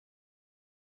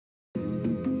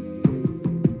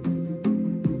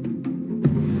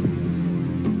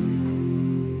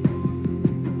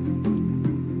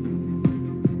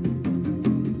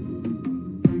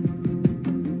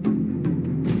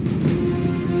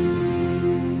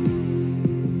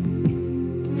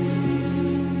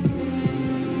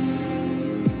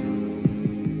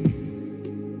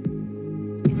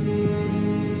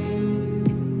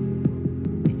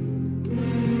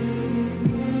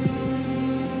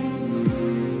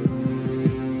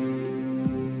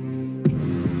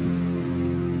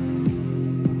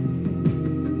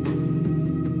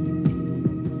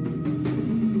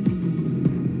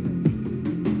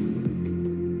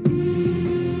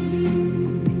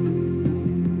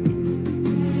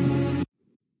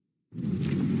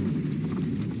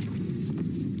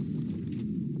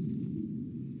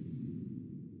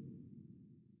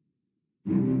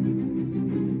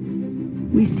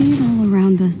We see it all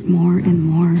around us more and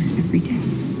more every day.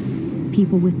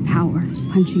 People with power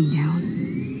punching down.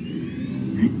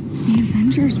 But the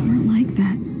Avengers weren't like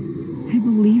that. I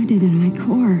believed it in my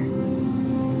core.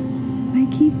 I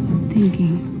keep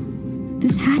thinking,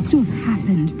 this has to have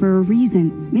happened for a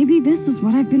reason. Maybe this is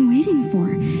what I've been waiting for.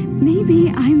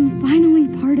 Maybe I'm finally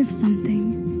part of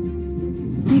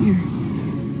something bigger.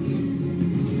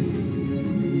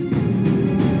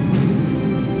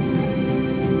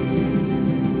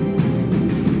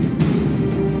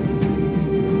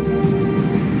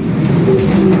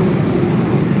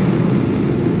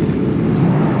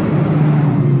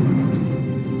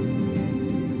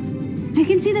 I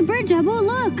can see the bridge, Abu.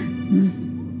 Look.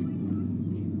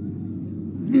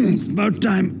 It's about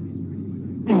time.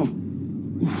 Oh,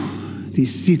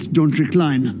 these seats don't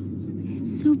recline.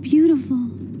 It's so beautiful.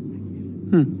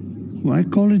 Huh. Why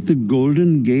call it the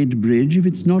Golden Gate Bridge if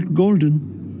it's not golden?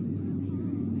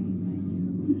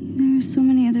 There are so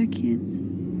many other kids.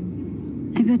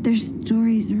 I bet their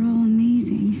stories are all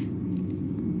amazing.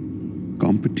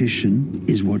 Competition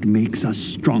is what makes us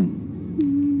strong.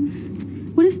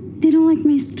 What if they don't like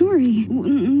my story?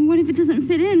 What if it doesn't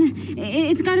fit in?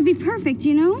 It's got to be perfect,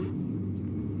 you know?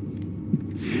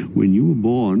 When you were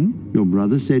born, your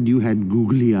brother said you had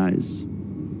googly eyes.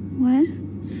 What?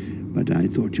 But I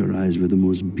thought your eyes were the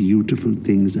most beautiful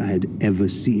things I had ever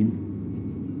seen.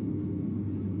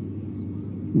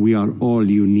 We are all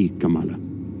unique, Kamala.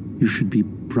 You should be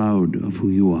proud of who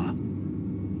you are.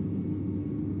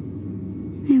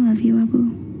 I love you, Abu.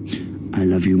 I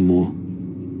love you more.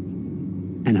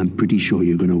 And I'm pretty sure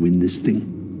you're gonna win this thing.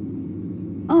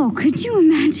 Oh, could you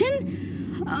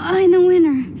imagine? And the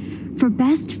winner for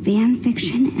best fan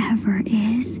fiction ever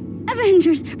is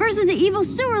Avengers versus the Evil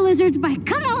Sewer Lizards by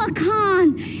Kamala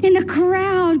Khan. And the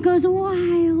crowd goes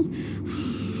wild.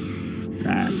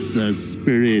 That's the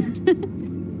spirit.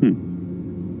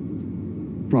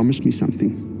 Promise me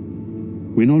something.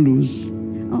 Win or lose.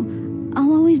 Oh,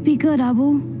 I'll always be good,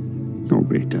 Abu. Oh,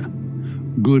 beta.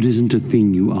 Good isn't a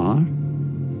thing you are.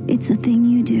 It's a thing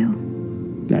you do.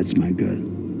 That's my girl.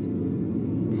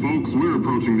 Folks, we're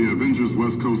approaching the Avengers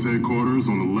West Coast headquarters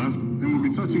on the left, and we'll be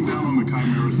touching down on the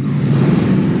Chimera soon.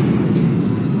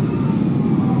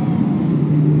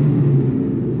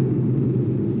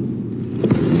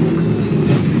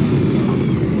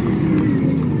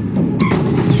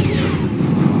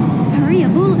 Hurry,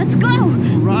 Abu, let's go!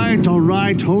 All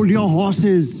right, hold your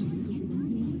horses.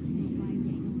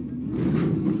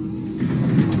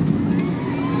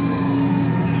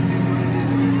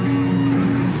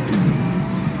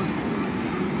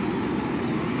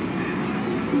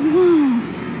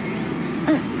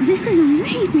 This is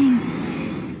amazing!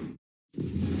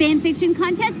 Fanfiction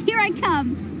contest, here I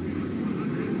come!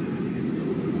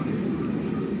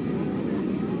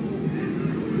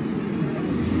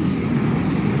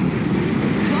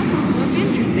 Welcome to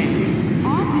Avengers Day.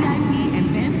 All VIP and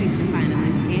fanfiction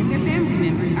finalists and their family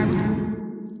members are...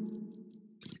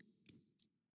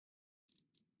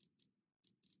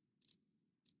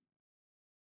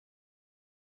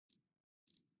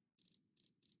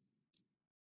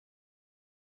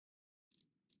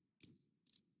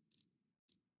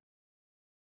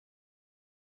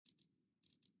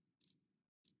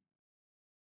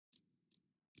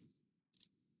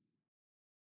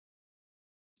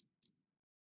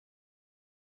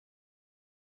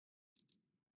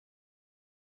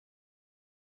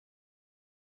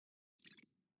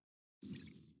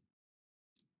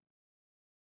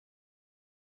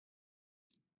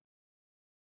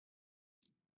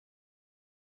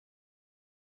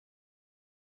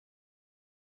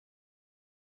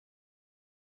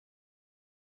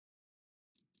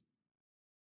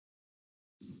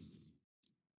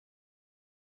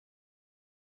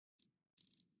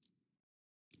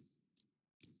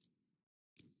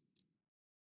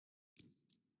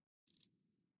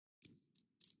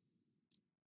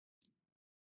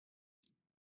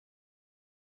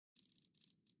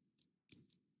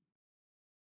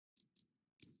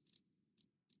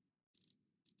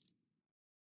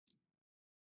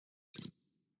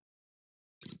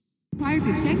 Required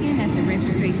to check in at the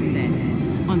registration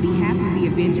desk. On behalf of the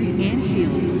Avengers and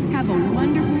S.H.I.E.L.D., have a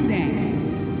wonderful day.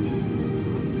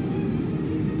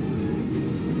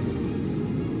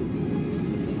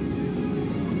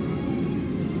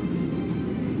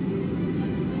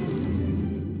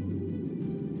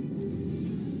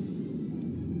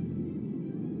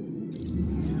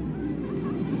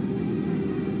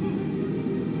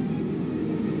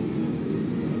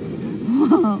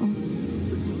 Whoa.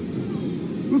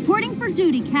 Reporting for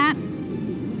duty, Cap.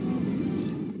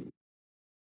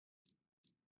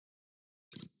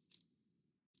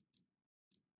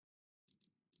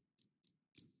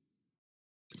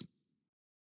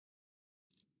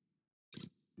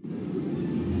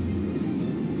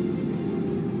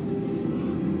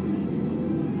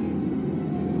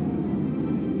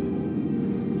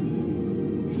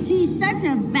 such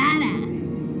a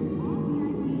badass.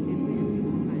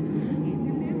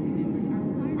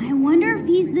 I wonder if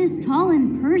he's this tall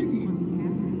in person.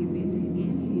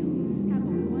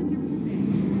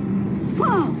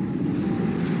 Whoa!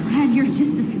 Glad you're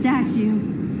just a statue.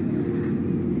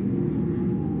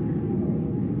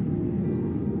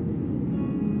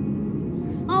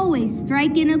 Always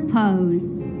striking a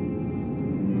pose.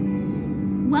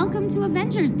 Welcome to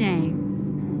Avengers Day.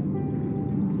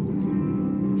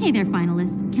 Hey there,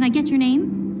 finalist. Can I get your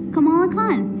name? Kamala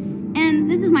Khan. And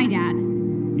this is my dad.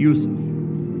 Yusuf.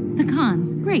 The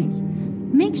Khans. Great.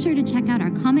 Make sure to check out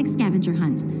our comic scavenger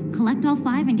hunt. Collect all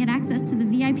 5 and get access to the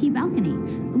VIP balcony.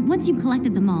 Once you've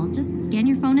collected them all, just scan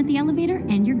your phone at the elevator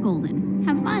and you're golden.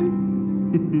 Have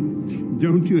fun.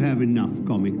 Don't you have enough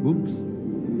comic books?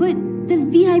 But the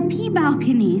VIP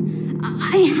balcony,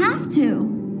 I have to.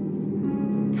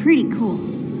 Pretty cool.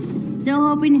 Still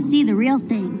hoping to see the real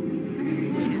thing.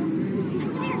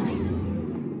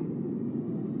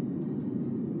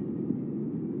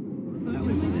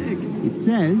 It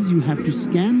says you have to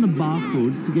scan the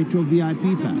barcodes to get your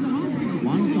VIP pass.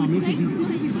 One comic is...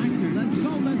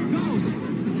 Let's go!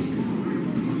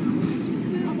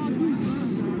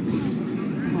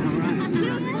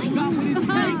 Got what it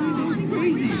takes.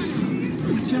 Crazy.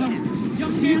 Watch out.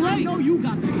 Young man, I know you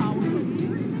got the power.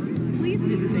 Please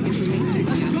visit the information.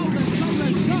 Let's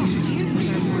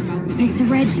go. Pick the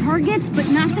red targets, but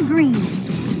not the green.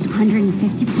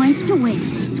 150 points to win.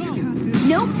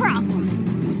 No problem.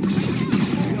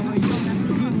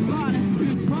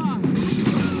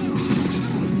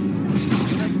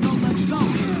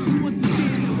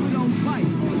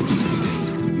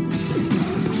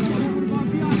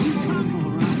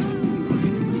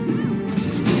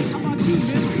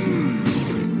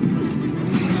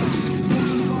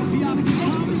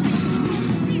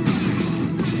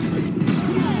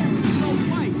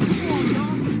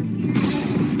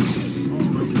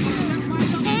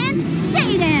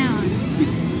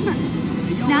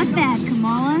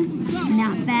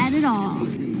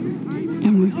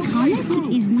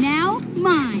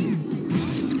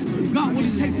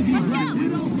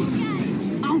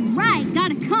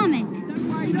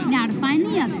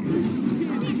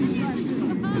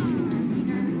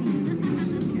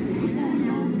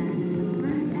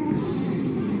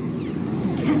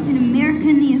 Captain America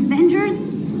and the Avengers?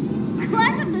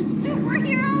 Clash of the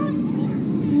Superheroes?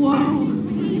 Whoa!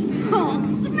 Hulk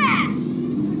smash!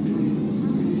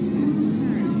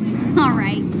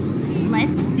 Alright,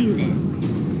 let's do this.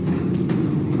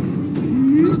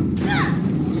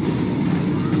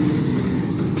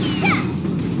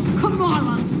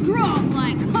 Kamala strong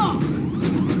like Hulk!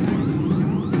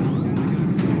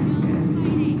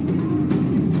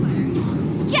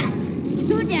 Yes!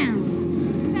 2 down.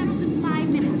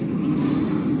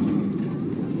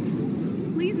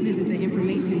 Please visit the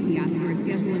information kiosk for a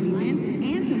schedule of events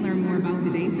and to learn more about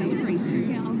today's celebration.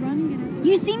 Yeah, I'll run and get us.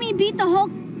 You see me beat the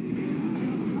Hulk?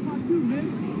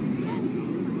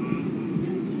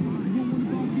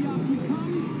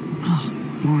 Oh,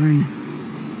 darn.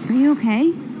 Are you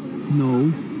okay?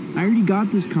 No, I already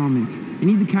got this comic. I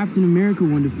need the Captain America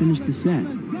one to finish the set.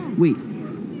 Wait,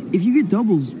 if you get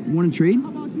doubles, want to trade?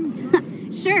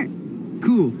 Sure.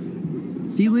 Cool.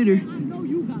 See you later.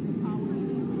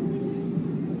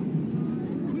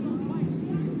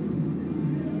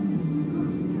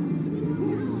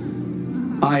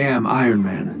 I am Iron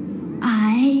Man.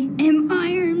 I am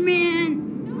Iron Man.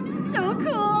 So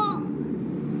cool.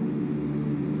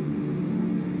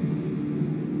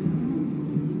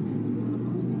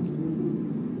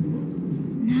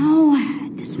 No,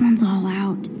 this one's all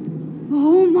out.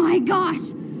 Oh my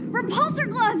gosh! Repulsor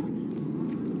gloves!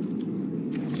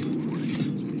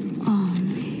 Oh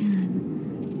man.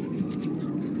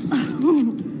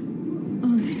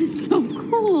 Oh, this is so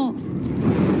cool.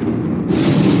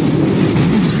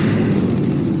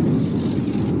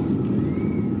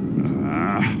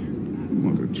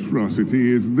 What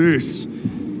atrocity is this?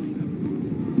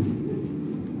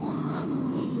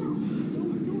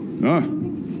 Ah,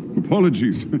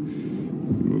 apologies.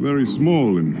 You are very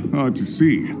small and hard to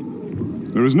see.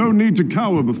 There is no need to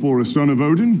cower before a son of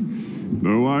Odin,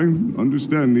 though I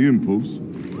understand the impulse.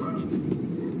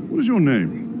 What is your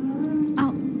name?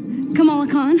 Oh, Kamala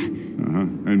Khan.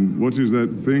 And what is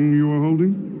that thing you are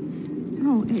holding?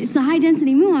 Oh, it's a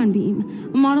high-density muon beam.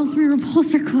 A Model 3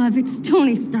 repulsor club. It's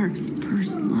Tony Stark's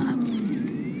first love.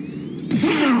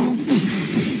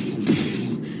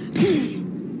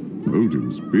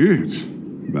 Odin's beard.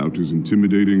 About as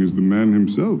intimidating as the man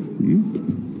himself,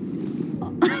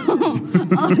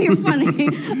 Oh, you're funny.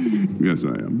 Yes, I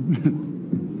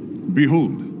am.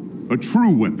 Behold, a true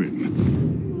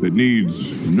weapon. that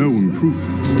needs no improvement.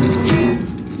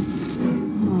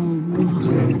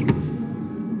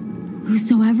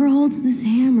 Whosoever holds this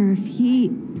hammer,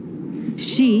 if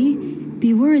she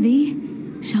be worthy,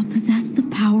 shall possess the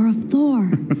power of Thor.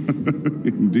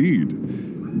 Indeed.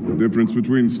 The difference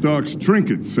between Stark's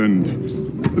trinkets and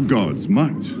a god's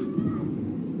might.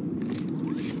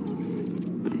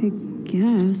 I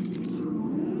guess.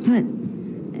 But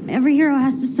every hero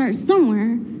has to start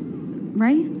somewhere,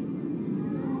 right?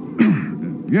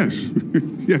 Yes,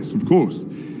 yes, of course.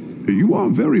 You are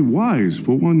very wise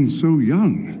for one so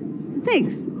young.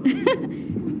 Thanks.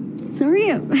 So are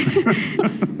you.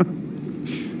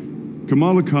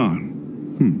 Kamala Khan.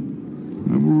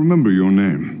 I will remember your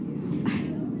name.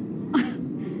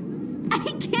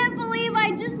 I can't believe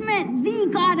I just met the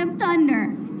God of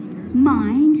Thunder.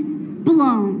 Mind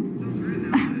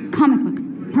blown. Comic books.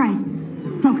 Prize.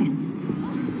 Focus.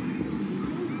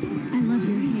 I love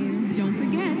your hair. Don't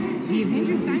forget, the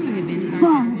Avengers signing event starts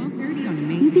Whoa. at 12:30 on the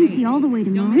main You can stage. see all the way to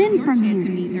Don't miss Marin your from chance here.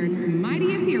 to meet Earth's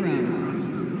mightiest heroes.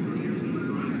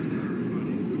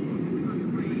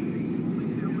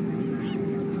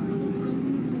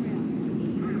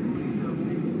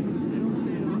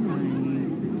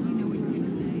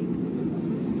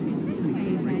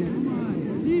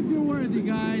 See if you're worthy,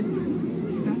 guys.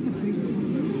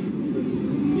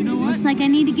 You know what? Looks like I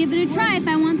need to give it a try if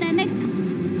I want that next.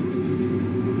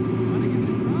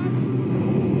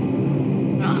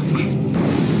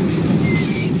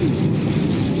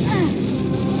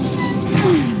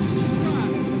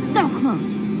 So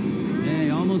close. Hey,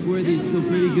 almost worthy is still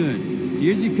pretty good.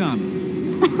 Here's your comic.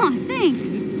 Aw,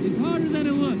 thanks. It's harder than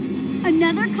it looks.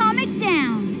 Another comic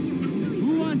down.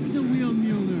 Who wants to wheel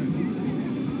Mjolnir?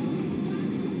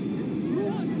 Who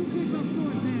wants to pick up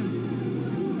Thor's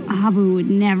hammer? Abu would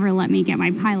never let me get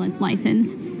my pilot's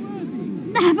license.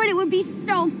 But it would be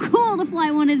so cool to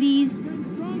fly one of these.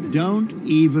 Don't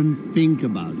even think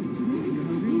about it.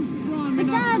 But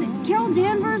Dad, Carol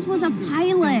Danvers was a Don't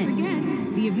pilot. forget,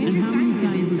 the Avengers signing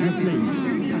event starts at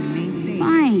 12:30 on the main stage.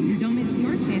 Fine. Don't miss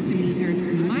your chance to meet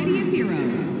Earth's mightiest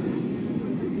heroes.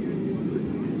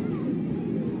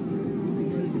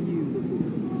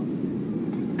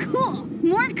 Cool.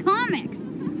 More comics.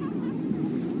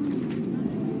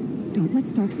 Don't let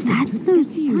Stark's That's those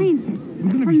scientists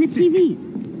from the TVs.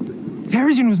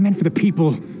 Terrigen was meant for the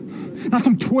people, not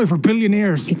some toy for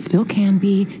billionaires. It still can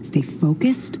be. Stay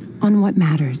focused on what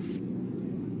matters.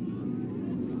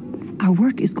 Our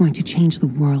work is going to change the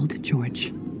world,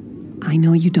 George. I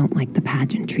know you don't like the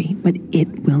pageantry, but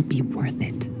it will be worth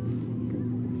it.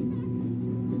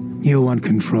 He'll want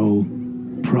control,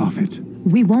 profit.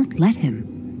 We won't let him.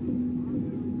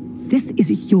 This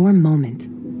is your moment.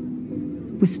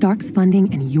 With Stark's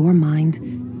funding and your mind,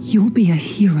 you'll be a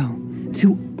hero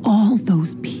to all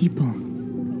those people.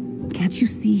 Can't you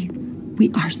see?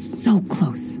 We are so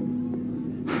close.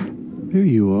 There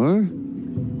you are.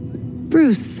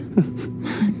 Bruce.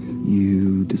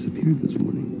 You disappeared this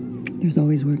morning. There's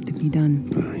always work to be done.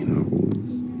 I know.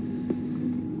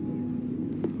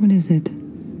 What is it?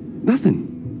 Nothing.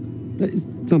 It's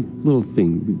some little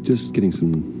thing. Just getting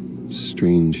some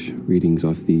strange readings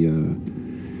off the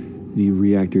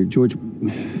reactor. George,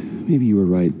 maybe you were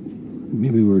right.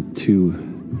 Maybe we were too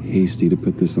hasty to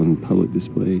put this on public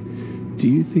display. Do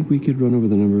you think we could run over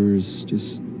the numbers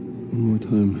just one more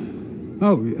time?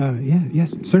 Oh,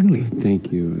 yes, certainly.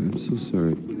 Thank you. I'm so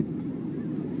sorry.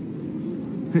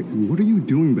 Hey, what are you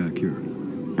doing back here?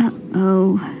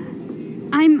 Uh-oh.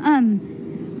 I'm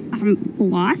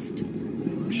lost.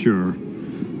 Sure.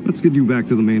 Let's get you back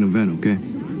to the main event, okay?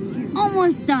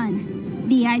 Almost done.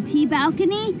 VIP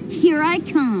balcony, here I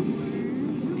come.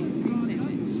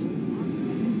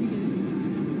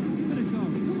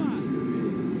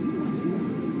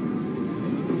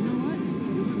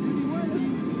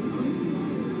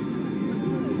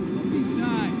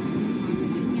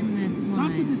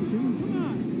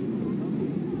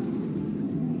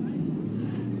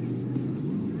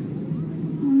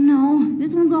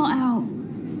 This one's all out.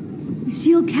 The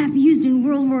shield cap used in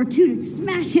World War II to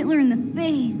smash Hitler in the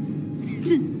face.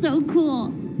 This is so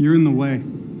cool. You're in the way.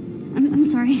 I'm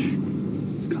sorry.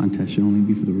 This contest should only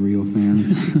be for the real fans.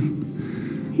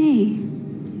 Hey,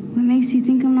 what makes you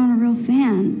think I'm not a real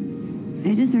fan?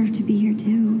 I deserve to be here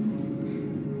too.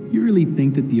 You really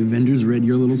think that the Avengers read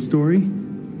your little story?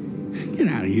 Get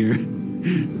out of here.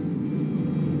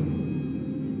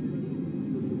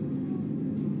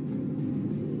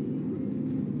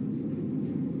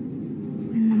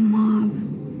 When the mob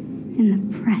and the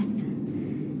press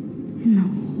and the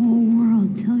whole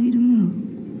world tell you to move,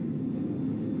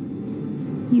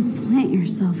 you plant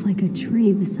yourself like a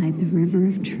tree beside the river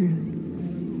of truth.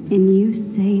 and you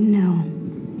say no,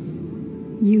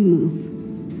 you move.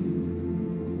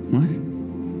 What?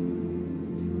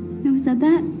 Who said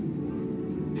that?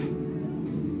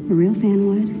 A real fan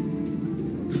would.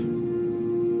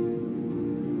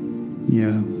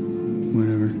 Yeah,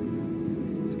 whatever.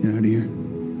 Let's get out of here.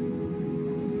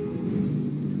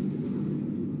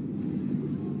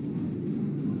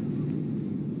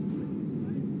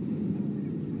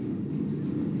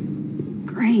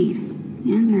 Great.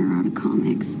 And they're out of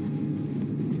comics.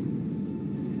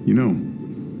 You know,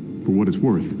 for what it's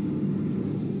worth,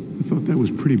 I thought that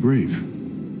was pretty brave.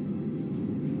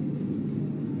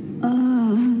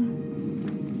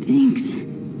 Thanks.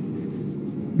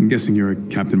 I'm guessing you're a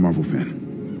Captain Marvel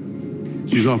fan.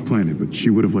 She's off planet, but she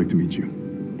would have liked to meet you.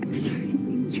 I'm sorry,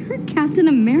 you're Captain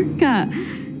America.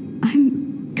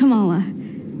 I'm Kamala.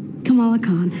 Kamala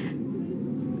Khan.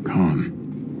 Khan.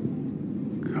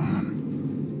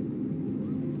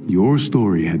 Your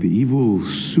story had the evil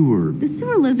sewer... The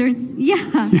sewer lizards,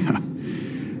 yeah.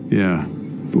 Yeah.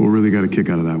 Thor really got a kick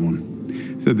out of that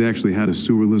one. Said they actually had a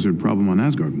sewer lizard problem on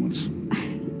Asgard once.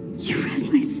 You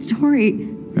read my story.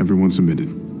 Everyone submitted.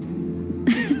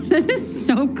 That is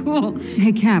so cool.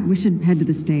 Hey, Cap, we should head to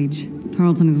the stage.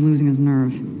 Tarleton is losing his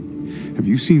nerve. Have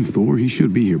you seen Thor? He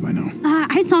should be here by now.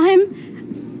 I saw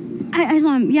him. I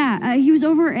saw him, yeah. He was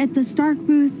over at the Stark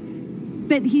booth,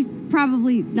 but he's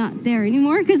probably not there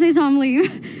anymore because I saw him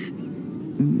leave.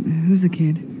 Who's the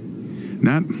kid?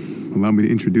 Nat, allow me to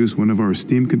introduce one of our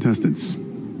esteemed contestants.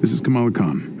 This is Kamala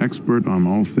Khan, expert on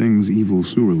all things evil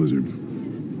sewer lizard.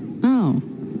 Oh,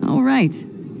 all right.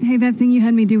 Hey, that thing you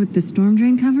had me do with the storm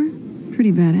drain cover?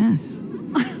 Pretty badass.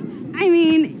 I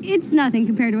mean, it's nothing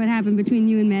compared to what happened between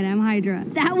you and Madame Hydra.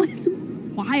 That was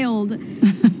wild.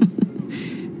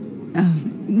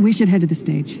 We should head to the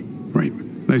stage. Right.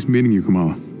 It's nice meeting you,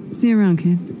 Kamala. See you around,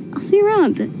 kid. I'll see you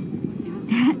around.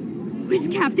 That was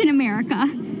Captain America.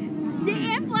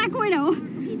 And Black Widow.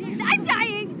 I'm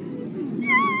dying.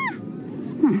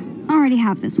 I already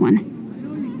have this one.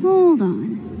 Hold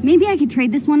on. Maybe I could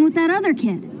trade this one with that other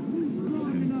kid.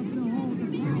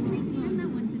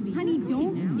 Honey,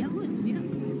 don't yell at me.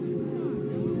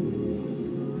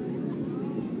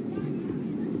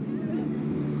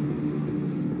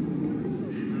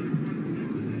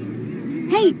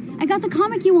 Hey, I got the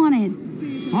comic you wanted.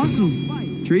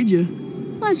 Awesome. Trade you.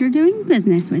 Pleasure doing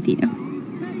business with you.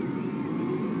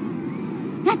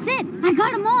 That's it. I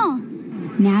got them all.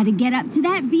 Now to get up to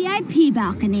that VIP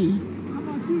balcony.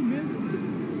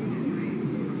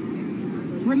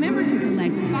 Remember to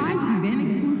collect 5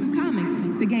 event-exclusive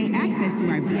comics to gain access to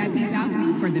our VIP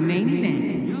balcony for the main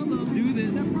event. Let's do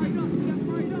this.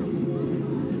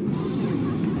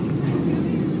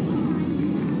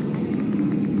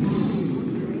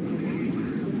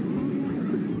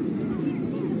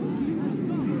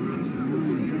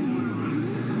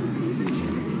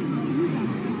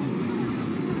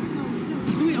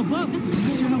 Do it above.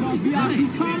 You have our VIP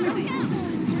comics.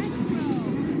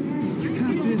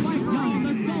 Let's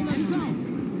go.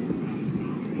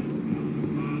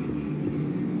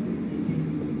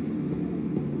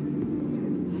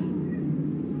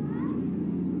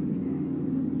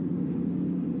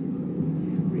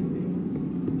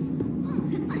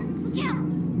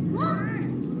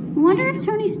 I wonder if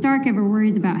Tony Stark ever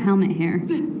worries about helmet hair.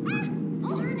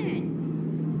 Darn it!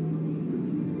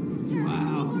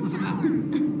 Wow.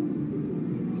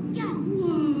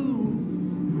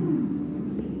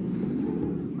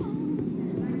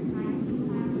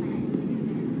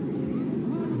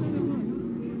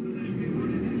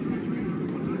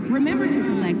 Remember to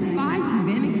collect 5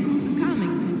 event-exclusive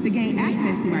comics to gain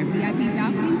access to our VIP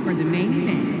balcony for the main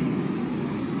event.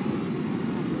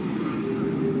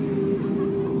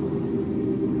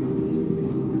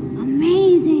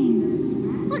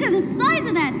 Amazing. Look at the size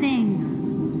of that thing.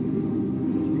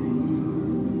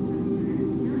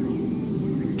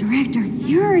 Director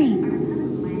Fury.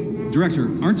 Director,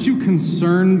 aren't you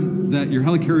concerned that your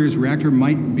helicarrier's reactor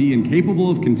might be incapable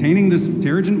of containing this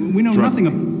Terrigen? We know Trust nothing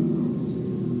of...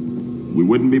 We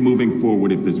wouldn't be moving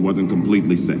forward if this wasn't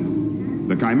completely safe.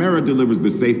 The Chimera delivers the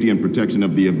safety and protection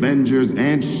of the Avengers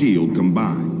and S.H.I.E.L.D.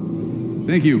 combined.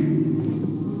 Thank you.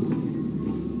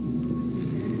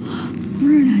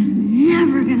 Bruno's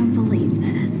never gonna believe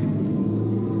this.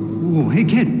 Whoa, hey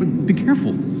kid, be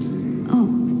careful. Oh.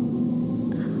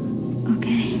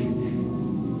 Okay.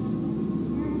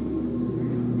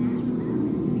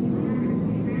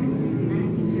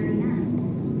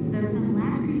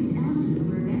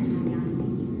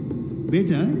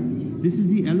 Beta, this is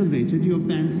the elevator to your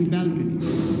fancy balcony.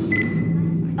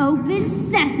 Open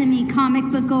sesame, comic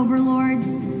book overlords.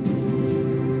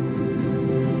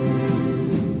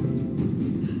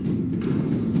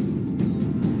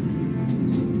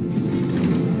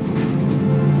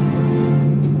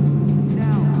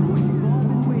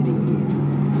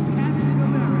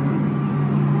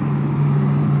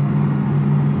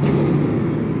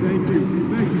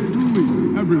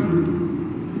 everyone.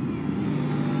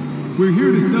 We're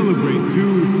here to celebrate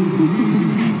two... This is the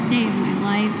best day of my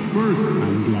life. First,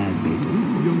 I'm glad, Baker.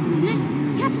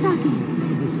 Cap's talking.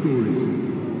 incredible stories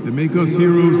that make us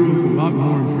heroes look a lot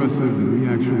more impressive than we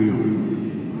actually are.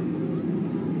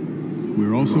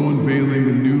 We're also unveiling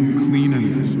a new clean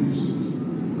energy source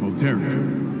called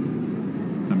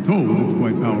Terrigen. I'm told it's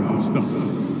quite powerful stuff.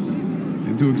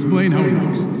 And to explain how it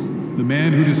works, the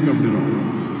man who discovered it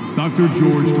all, Dr.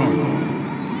 George Tarver.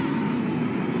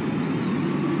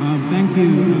 Thank you,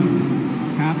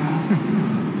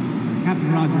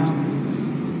 Captain Rogers.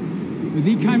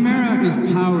 The Chimera is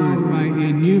powered by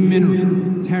a new mineral,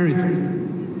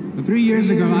 Terrigen. 3 years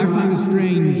ago, I found a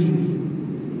strange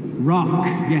rock,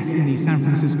 yes, in the San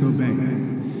Francisco Bay.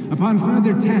 Upon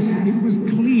further tests, it was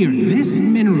clear this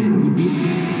mineral would be...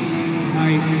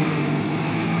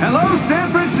 Hello,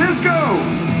 San Francisco!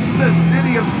 The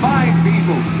city of fine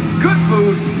people, good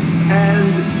food,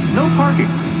 and no parking.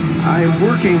 I'm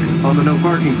working on the no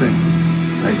parking thing.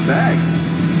 Nice bag.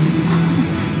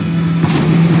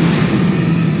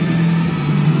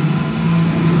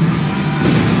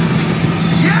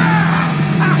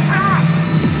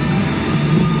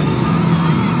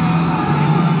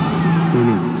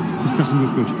 No, this doesn't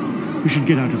look good. We should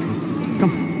get out of here.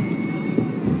 Come.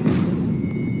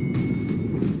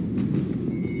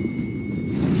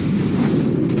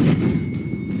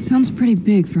 Sounds pretty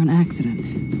big for an accident.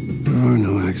 There are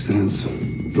no accidents.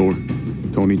 Thor,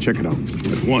 Tony, check it out.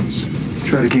 At once.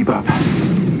 Try to keep up.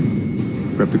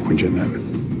 Grab the Quinjet net.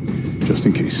 Just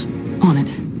in case. On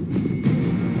it.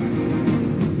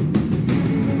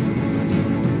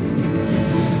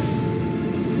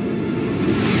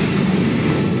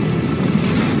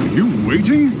 You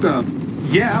waiting?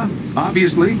 Yeah,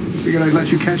 obviously. Figured I'd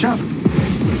let you catch up.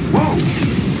 Whoa!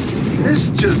 This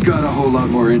just got a whole lot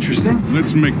more interesting.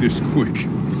 Let's make this quick.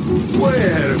 Way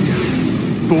ahead of you.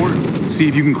 Thor, see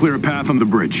if you can clear a path on the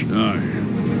bridge. Aye.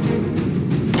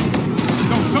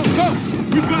 Go!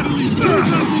 We've got at least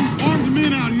 2,000 armed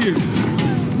men out here.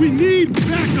 We need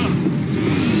backup.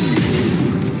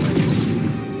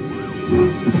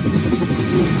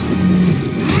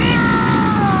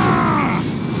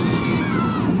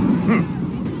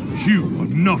 You are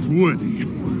not worthy.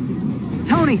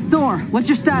 Tony, Thor, what's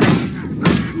your status?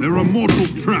 There are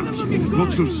mortals trapped.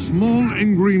 Lots of small,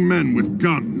 angry men with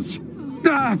guns.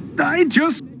 I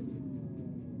just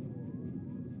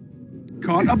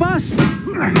caught a bus.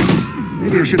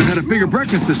 Maybe I should have had a bigger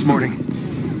breakfast this morning.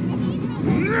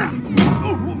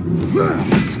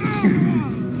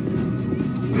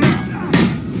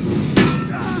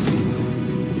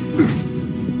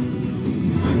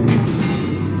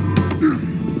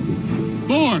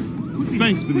 Thor!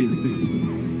 Thanks for the assist.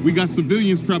 We got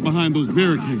civilians trapped behind those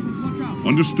barricades.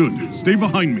 Understood. Stay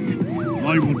behind me.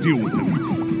 I will deal with them.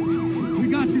 We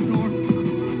got you, Thor.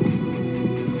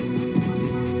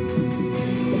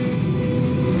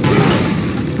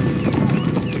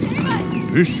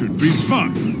 This should be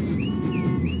fun.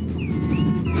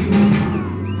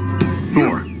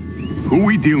 Thor, who are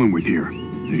we dealing with here?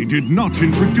 They did not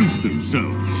introduce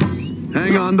themselves.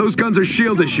 Hang on, those guns are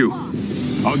shield issue.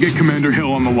 I'll get Commander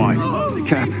Hill on the line.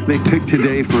 Cap, they picked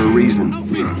today for a reason.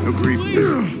 Agreed.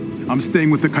 I'm staying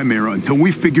with the Chimera until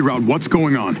we figure out what's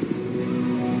going on.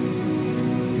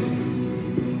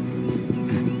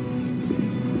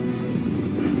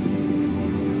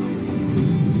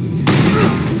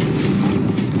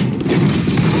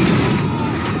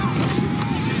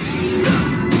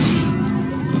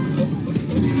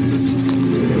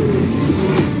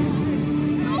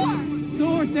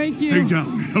 Thor, thank you. Stay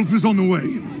down. Help is on the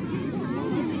way.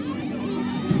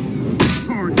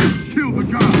 Thor, just kill the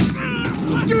guy.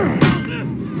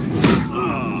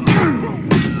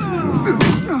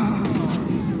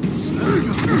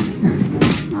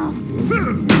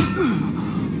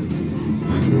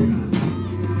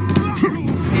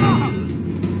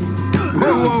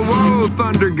 Whoa,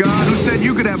 Thunder God. Who said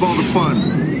you could have all the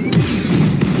fun?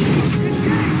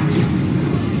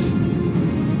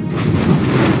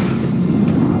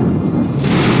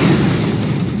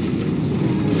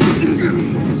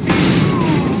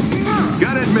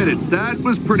 Gotta admit it, that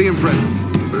was pretty impressive.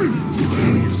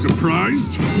 You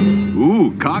surprised?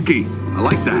 Ooh, cocky. I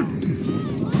like that.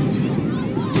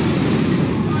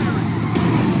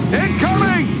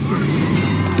 Incoming!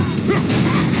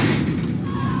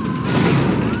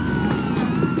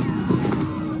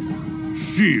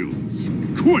 Shields,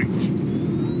 quick!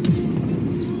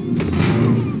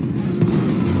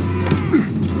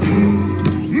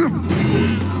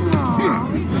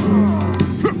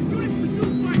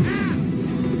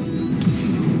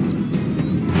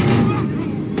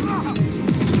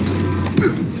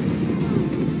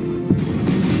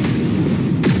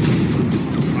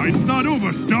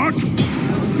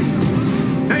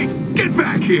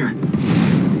 here.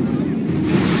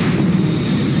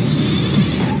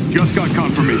 Just got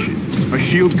confirmation. A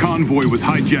SHIELD convoy was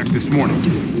hijacked this morning.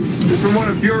 This from one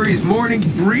of Fury's morning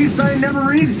briefs I never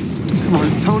read? Come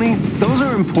on, Tony. Those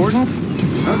are important.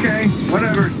 Okay,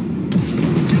 whatever.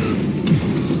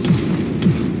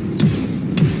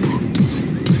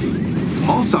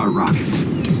 Pulsar rockets.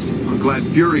 I'm glad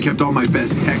Fury kept all my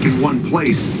best tech in one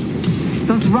place.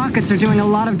 Those rockets are doing a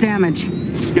lot of damage.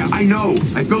 Yeah, I know.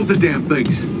 I built the damn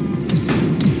things.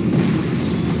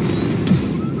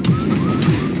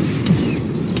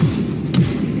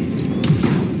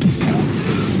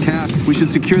 Cap, we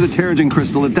should secure the Terrigen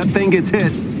crystal if that thing gets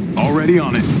hit. Already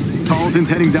on it. Tarleton's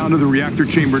heading down to the reactor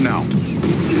chamber now.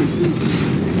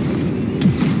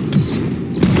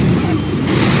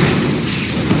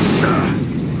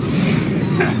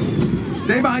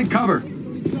 Stay behind cover.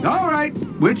 All right.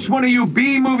 Which one of you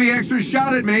B-movie extras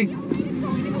shot at me?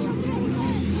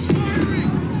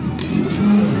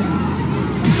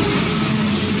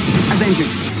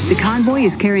 Avengers, the convoy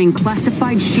is carrying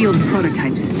classified SHIELD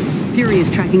prototypes. Fury is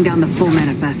tracking down the full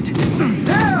manifest.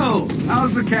 Hell!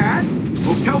 How's the cat?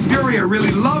 Well, tell Fury I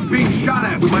really love being shot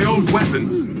at with my own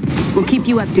weapons. We'll keep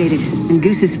you updated, and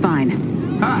Goose is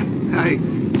fine. Ah, I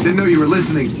didn't know you were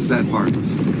listening to that part.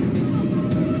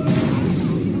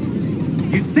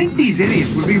 You'd think these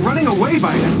idiots would be running away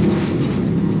by now.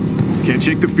 Can't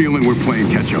shake the feeling we're playing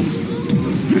catch-up.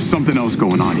 There's something else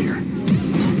going on here.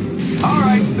 All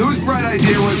right, whose bright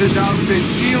idea was this outfit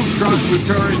SHIELD truck with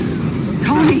turrets?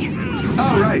 Tony!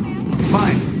 All right,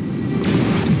 fine.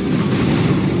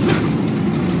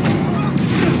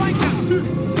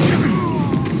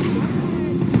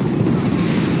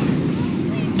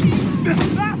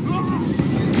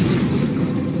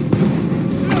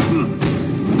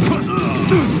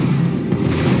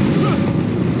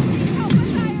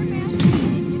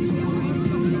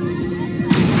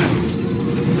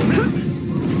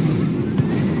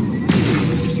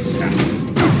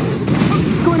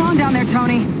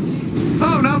 Tony?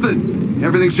 Oh, nothing.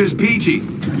 Everything's just peachy.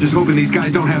 Just hoping these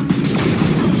guys don't have...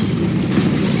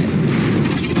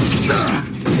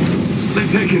 They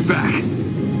take it back.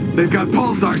 They've got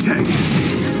pulsar tanks.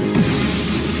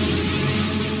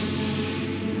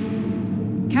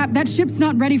 Cap, that ship's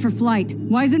not ready for flight.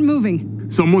 Why is it moving?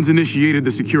 Someone's initiated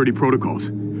the security protocols.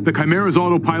 The Chimera's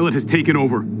autopilot has taken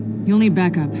over. You'll need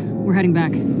backup. We're heading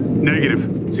back.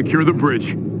 Negative. Secure the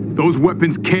bridge. Those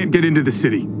weapons can't get into the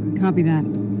city. Copy that.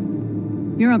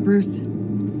 You're up, Bruce.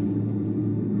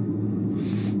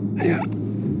 Yeah.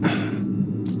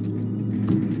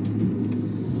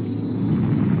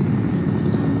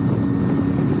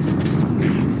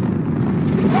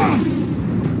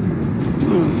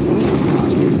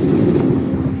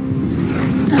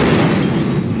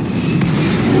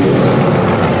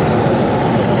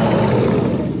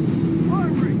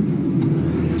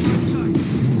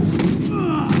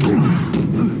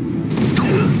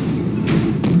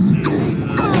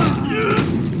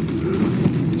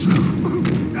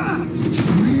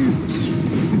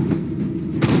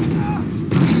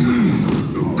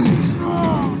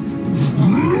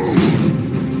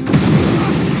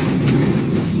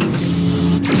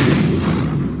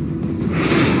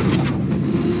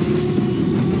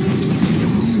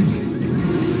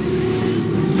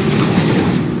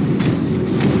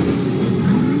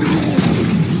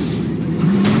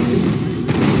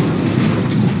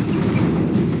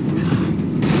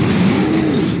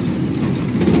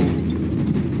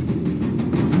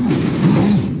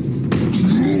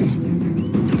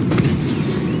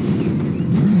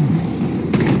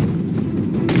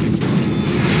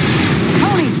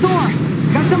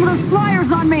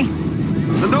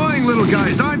 Annoying little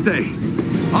guys, aren't they?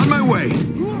 On my way.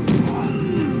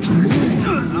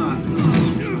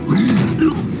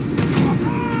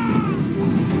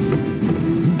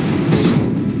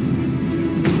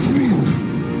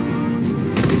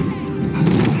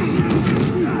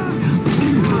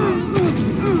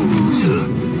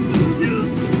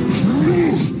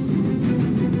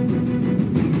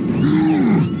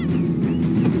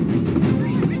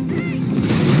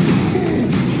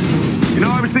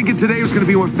 Today was going to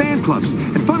be more fan clubs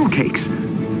and funnel cakes.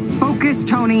 Focus,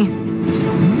 Tony.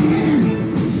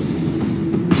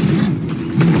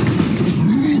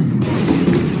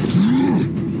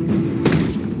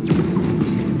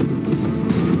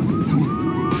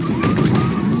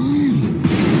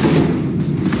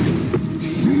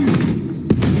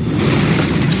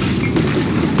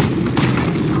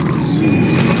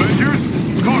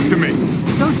 Avengers, talk to me.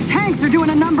 Those tanks are doing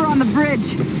a number on the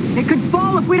bridge. It could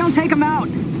fall if we don't take them out.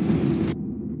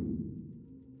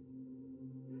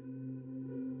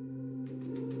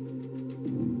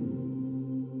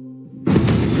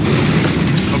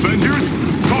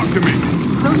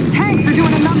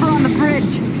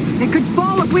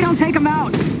 if we don't take him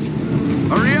out.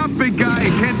 Hurry up, big guy.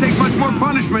 Can't take much more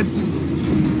punishment.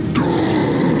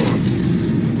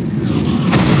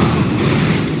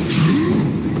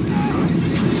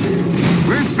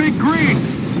 Where's Big Green?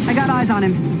 I got eyes on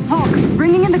him. Hulk,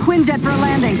 bringing in the Quinjet for a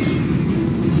landing.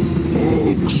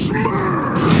 Hulk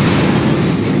smash!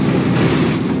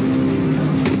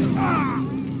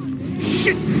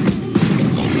 Shit!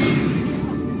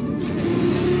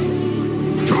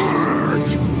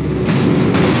 Charge!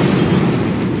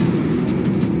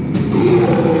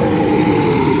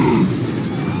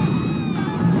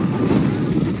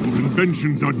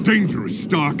 Inventions are dangerous,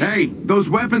 Stark. Hey, those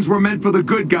weapons were meant for the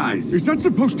good guys. Is that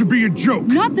supposed to be a joke?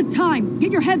 Not the time.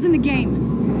 Get your heads in the game.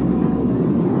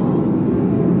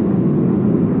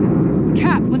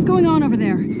 Cap, what's going on over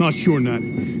there? Not sure, Nat.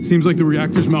 Seems like the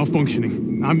reactor's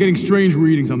malfunctioning. I'm getting strange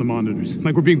readings on the monitors,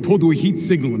 like we're being pulled to a heat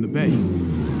signal in the bay.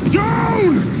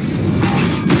 Down!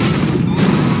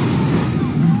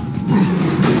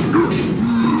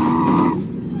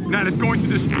 Nat, it's going to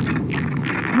destroy.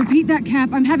 Repeat that, Cap.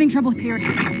 I'm having trouble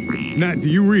hearing. Nat, do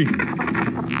you read?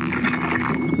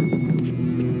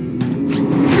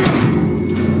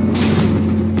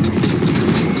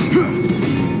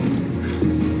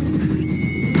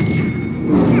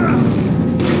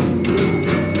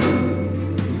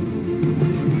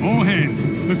 All hands.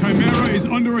 The Chimera is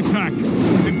under attack.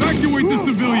 Evacuate the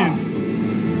civilians.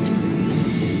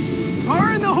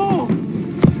 Fire in the hole!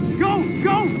 Go,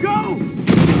 go, go!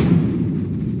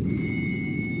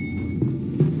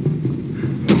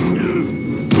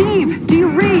 Steve, do you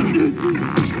read?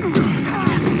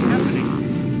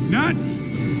 Nat?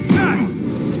 Nat!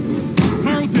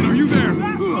 Carlton, are you there?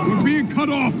 We're being cut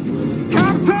off.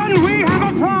 Captain, we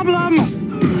have a problem!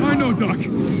 I know, Doc.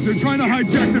 They're trying to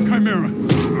hijack the Chimera.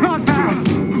 Not fast!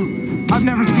 I've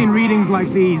never seen readings like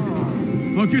these.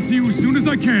 I'll get to you as soon as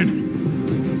I can.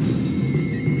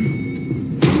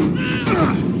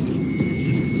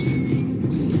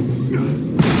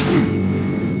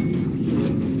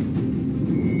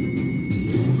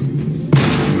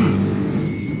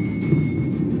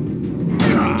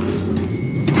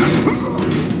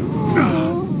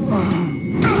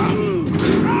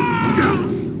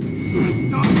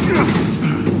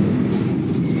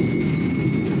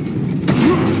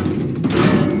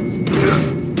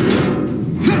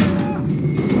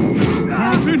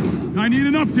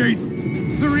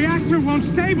 The reactor won't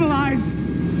stabilize!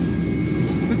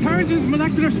 The Terrigen's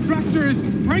molecular structure is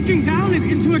breaking down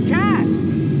into a gas!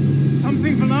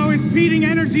 Something below is feeding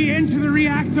energy into the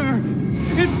reactor!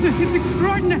 It's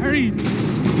extraordinary!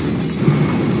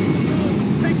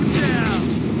 Take it down!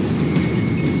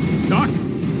 Doc,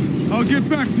 I'll get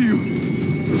back to you!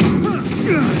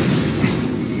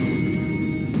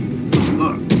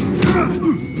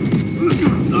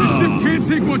 This ship can't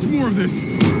take much more of this!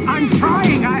 I'm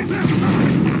trying,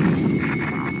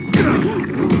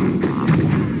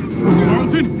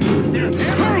 Carlton?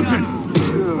 Carlton!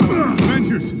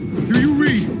 Avengers, do you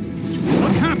read?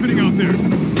 What's happening out there?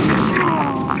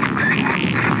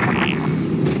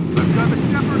 I've got the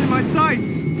Shepherd in my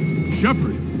sights!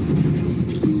 Shepherd?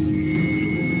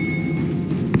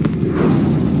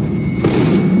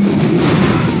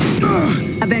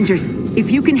 Avengers, if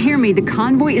you can hear me, the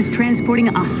convoy is transporting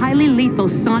a highly lethal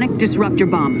sonic disruptor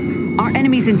bomb. Our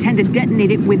enemies intend to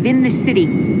detonate it within the city.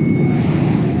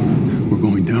 We're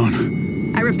going down.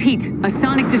 I repeat, a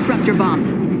sonic disruptor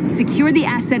bomb. Secure the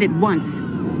asset at once.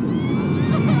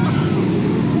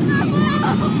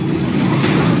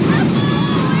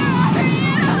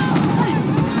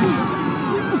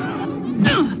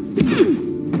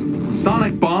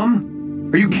 Sonic bomb?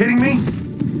 Are you kidding me?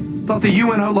 Thought the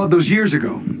UN outlawed those years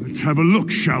ago. Let's have a look,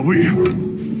 shall we?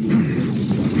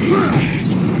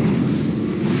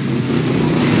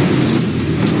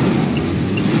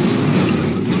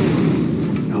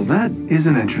 Now that is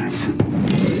an entrance.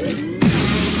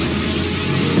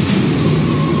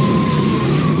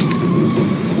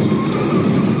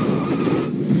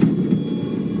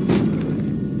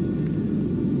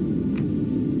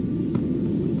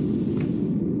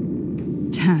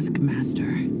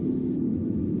 Taskmaster.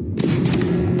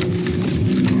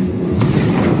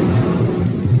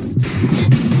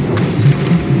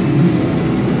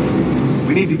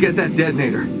 We need to get that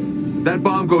detonator. That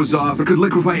bomb goes off, it could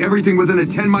liquefy everything within a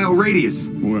 10-mile radius.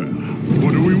 Well,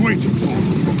 what are we waiting for?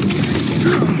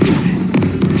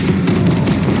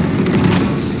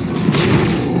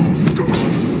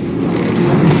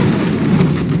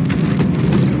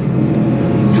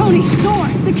 Tony, Thor,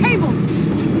 the cables!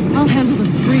 I'll handle the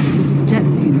freak with the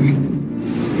detonator.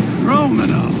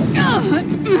 Romano!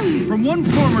 From one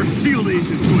former SHIELD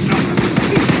agent to another.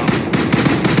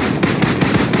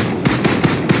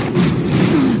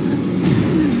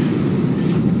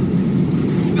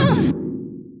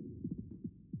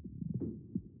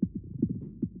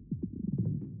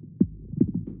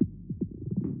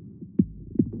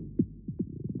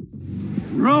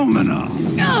 Romanov!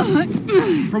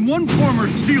 From one former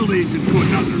SHIELD agent to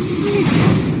another.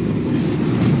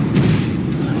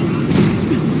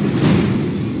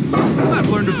 I've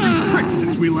learned a few tricks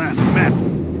since we last met.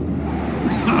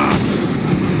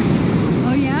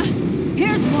 Oh yeah?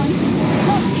 Here's one.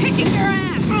 Called kicking your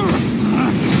ass!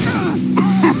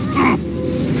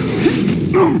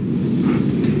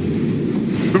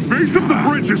 The base of the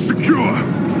bridge is secure.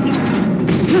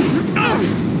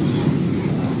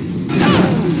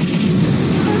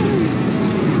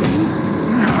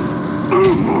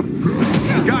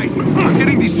 Guys, I'm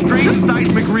getting these strange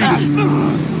seismic readings.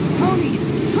 Tony,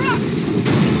 truck!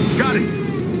 Got it.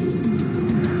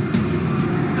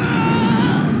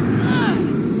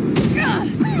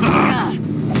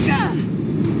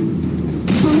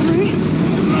 Hungry?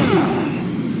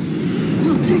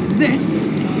 I'll take this.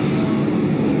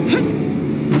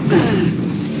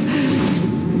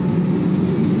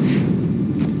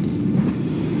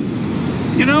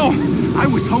 You know, I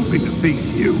was hoping to face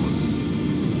you.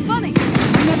 Funny,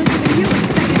 I've never given you a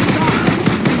second thought.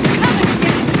 Come and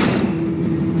get it!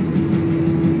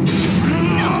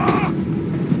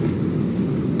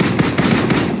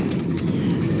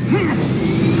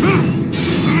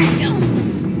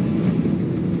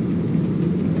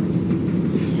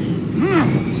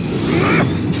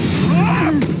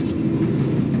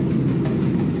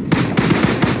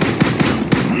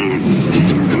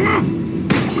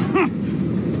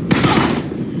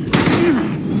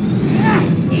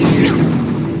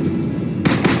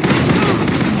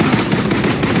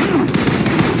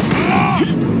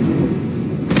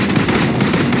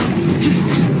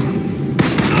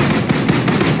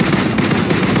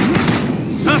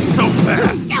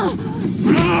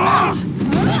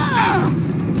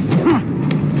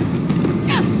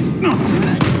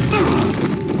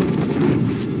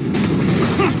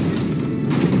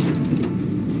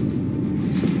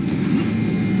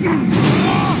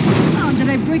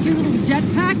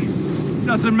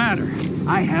 Doesn't matter.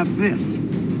 I have this.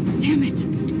 Damn it!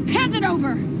 Hand it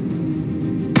over!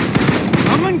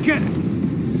 Come and get it!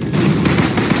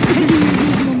 Taking your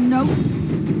usual notes?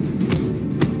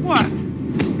 What?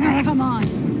 Oh, come on.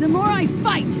 The more I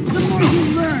fight, the more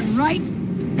you learn, right?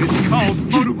 It's called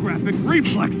photographic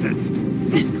reflexes.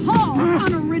 It's called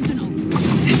unoriginal.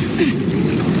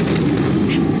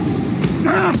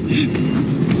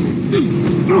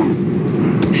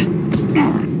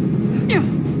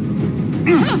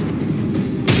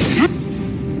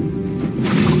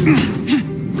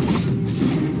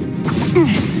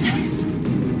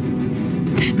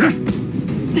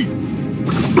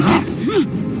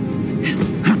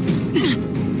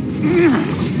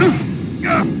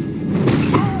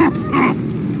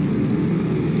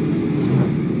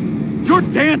 Your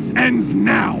dance ends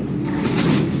now.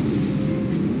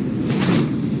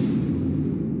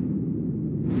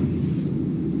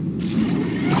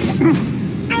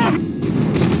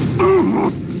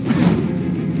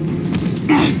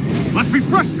 Must be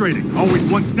frustrating, always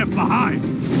one step behind.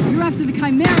 You're after the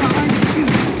Chimera, aren't you?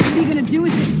 What are you gonna do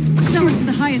with it? Sell it to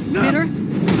the highest bidder?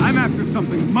 I'm after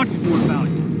something much more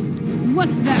valuable.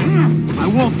 What's that? I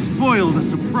won't spoil the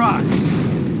surprise.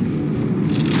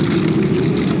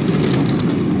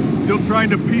 Still trying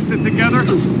to piece it together?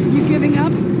 You giving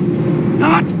up?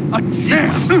 Not a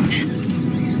chance!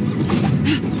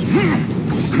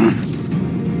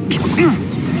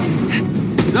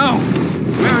 So,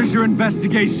 where's your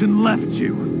investigation left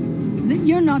you? That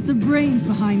you're not the brains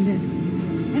behind this.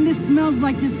 And this smells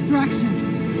like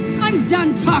distraction. I'm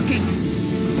done talking!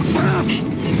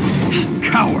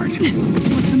 Coward!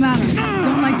 What's the matter?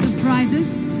 Don't like surprises?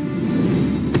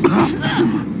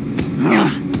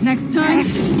 Next time,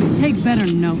 take better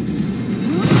notes.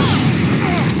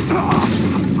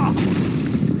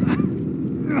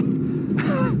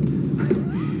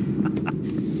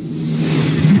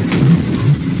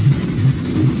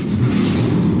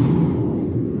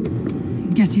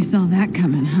 Guess you saw that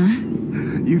coming, huh?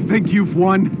 You think you've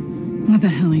won? What the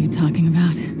hell are you talking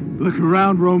about? Look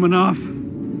around, Romanov.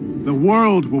 The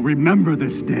world will remember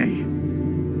this day.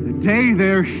 The day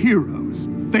their heroes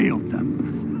failed them.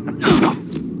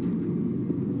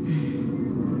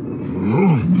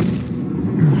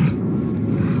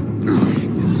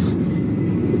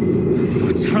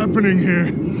 What's happening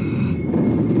here?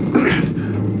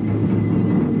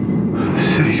 The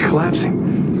city's collapsing.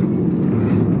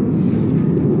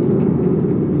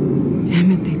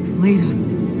 Damn it, they played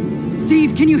us.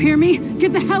 Steve, can you hear me?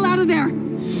 Get the hell out of there!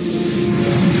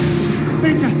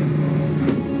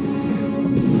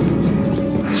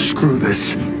 Screw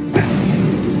this.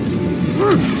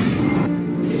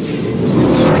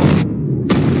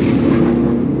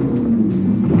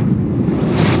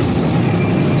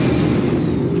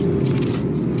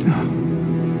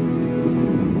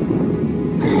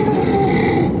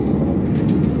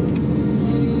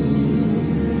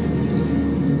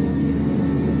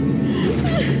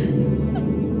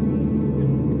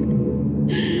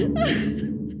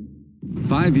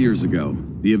 5 years ago,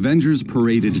 the Avengers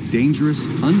paraded dangerous,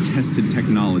 untested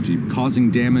technology causing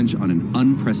damage on an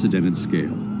unprecedented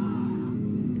scale.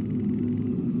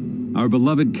 Our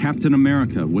beloved Captain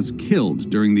America was killed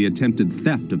during the attempted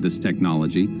theft of this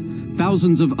technology.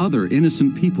 Thousands of other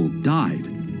innocent people died,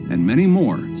 and many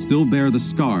more still bear the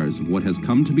scars of what has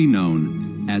come to be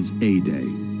known as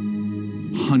A-Day.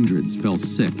 Hundreds fell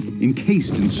sick,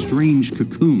 encased in strange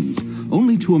cocoons,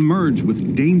 only to emerge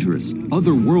with dangerous,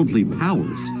 otherworldly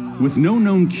powers. With no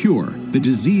known cure, the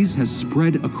disease has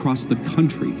spread across the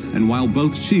country, and while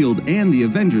both S.H.I.E.L.D. and the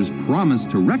Avengers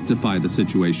promised to rectify the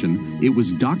situation, it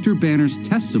was Dr. Banner's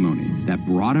testimony that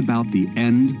brought about the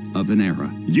end of an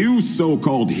era. You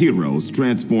so-called heroes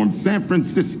transformed San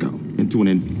Francisco into an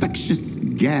infectious,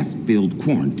 gas-filled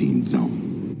quarantine zone.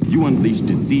 You unleashed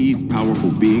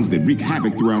disease-powerful beings that wreak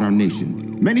havoc throughout our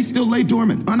nation. Many still lay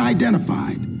dormant,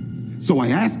 unidentified. So I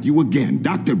ask you again,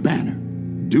 Dr. Banner,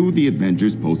 do the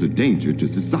Avengers pose a danger to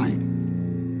society?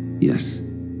 Yes.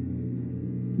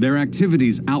 Their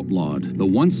activities outlawed, the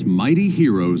once mighty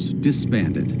heroes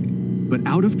disbanded. But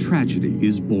out of tragedy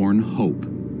is born hope.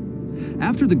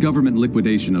 After the government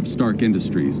liquidation of Stark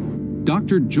Industries,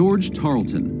 Dr. George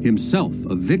Tarleton, himself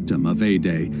a victim of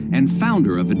A-Day and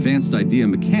founder of Advanced Idea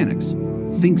Mechanics,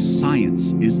 thinks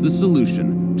science is the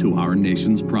solution to our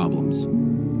nation's problems.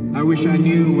 I wish I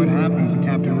knew what happened to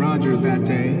Captain Rogers that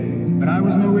day, but I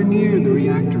was nowhere near the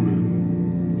reactor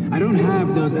room. I don't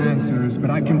have those answers,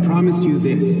 but I can promise you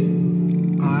this.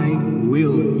 I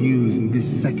will use this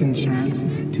second chance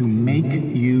to make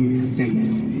you safe.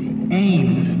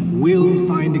 AIM will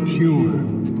find a cure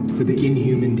for the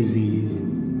inhuman disease.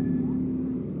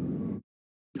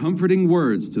 Comforting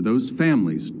words to those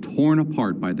families torn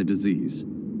apart by the disease.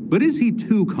 But is he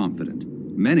too confident?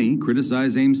 Many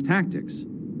criticize AIM's tactics.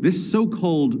 This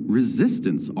so-called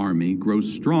resistance army grows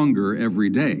stronger every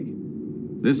day.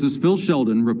 This is Phil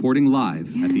Sheldon reporting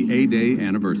live at the A-Day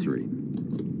anniversary.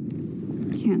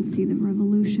 Can't see the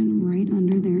revolution right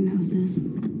under their noses.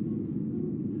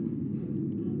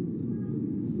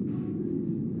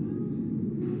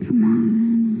 Come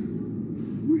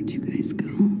on. Where'd you guys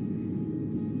go?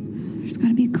 There's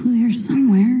gotta be a clue here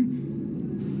somewhere.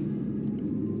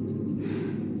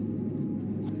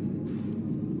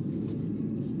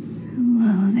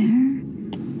 Hello there.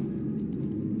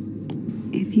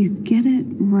 If you get it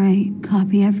right,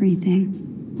 copy everything.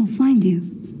 We'll find you.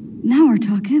 Now we're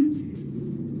talking.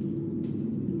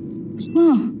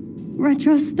 Whoa,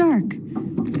 Retro Stark.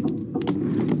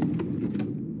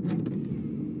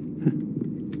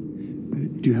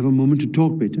 Do you have a moment to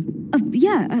talk, Beta?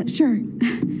 Yeah, sure.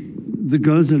 The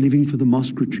girls are leaving for the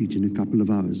mosque retreat in a couple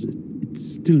of hours.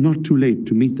 It's still not too late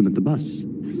to meet them at the bus.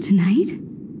 It was tonight?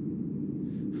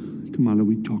 Kamala,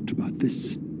 we talked about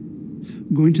this.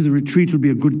 Going to the retreat will be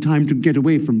a good time to get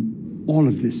away from all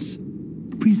of this.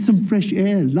 Breathe some fresh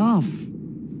air, laugh.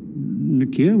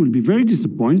 Nakia will be very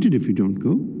disappointed if you don't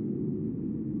go.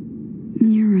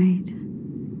 You're right.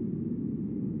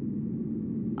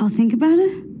 I'll think about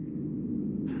it.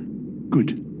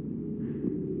 Good.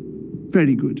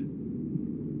 Very good.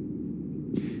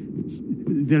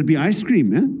 There'll be ice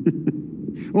cream, eh?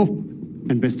 Oh,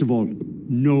 and best of all,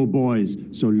 no boys,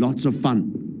 so lots of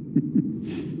fun.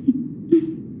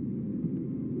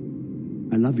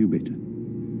 I love you, Beta.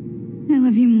 I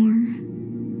love you more.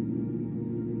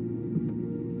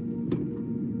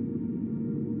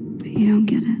 But you don't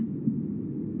get it.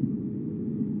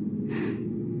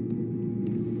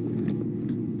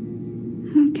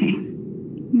 Okay,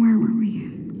 where were we?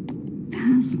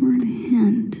 Password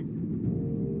hint.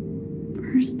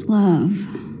 First love.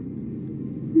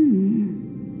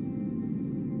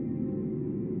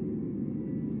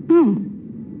 Oh.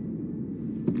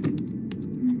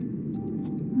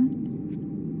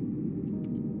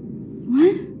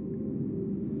 What?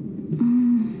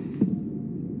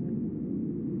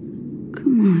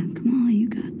 Come on, Kamala, you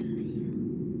got this.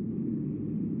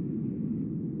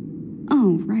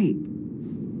 Oh, right.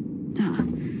 Duh.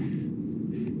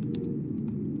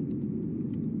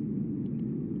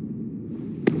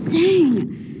 Dang!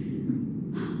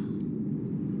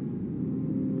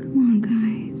 Come on,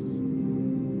 guys.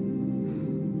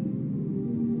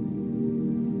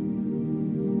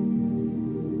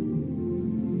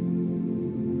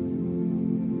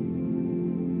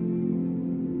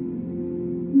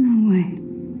 No way.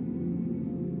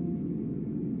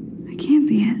 That can't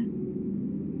be it.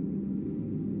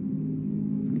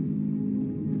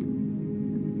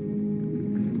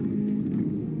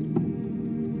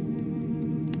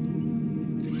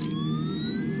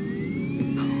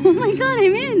 Oh my god,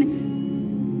 I'm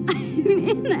in! I'm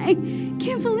in! I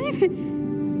can't believe it!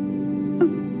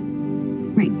 Oh,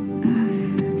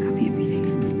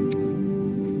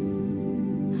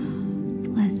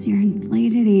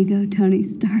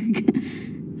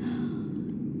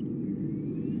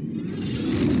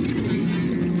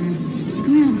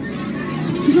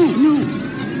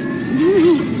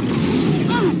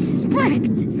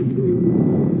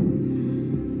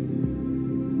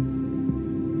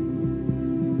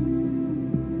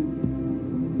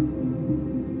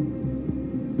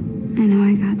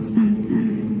 got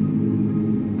something.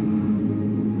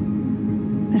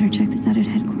 Better check this out at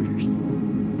headquarters.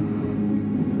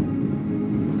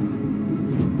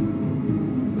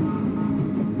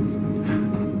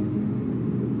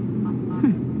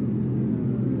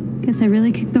 Guess I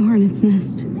really kicked the hornet's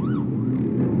nest.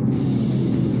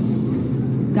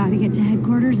 Gotta get to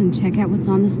headquarters and check out what's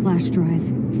on this flash drive.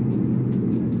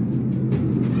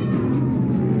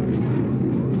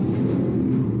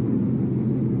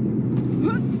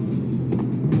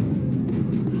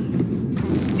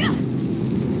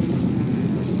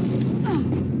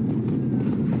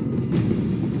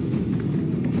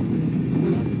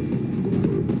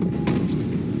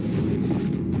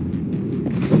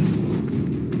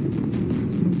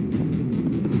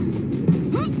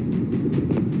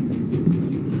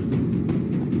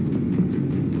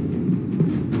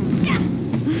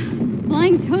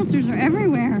 Toasters are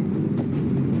everywhere.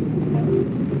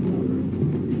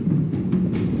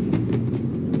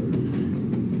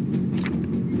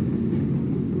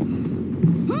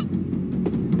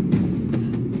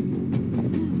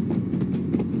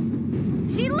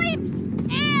 She leaps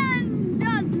and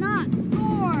does not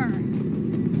score.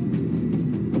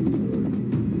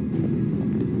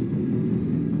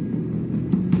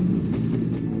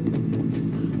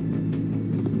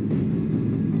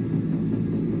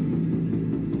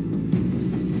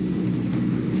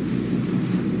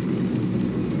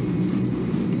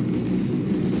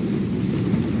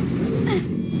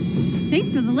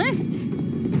 Thanks for the lift.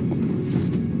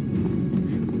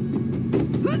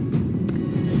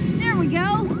 There we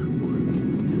go.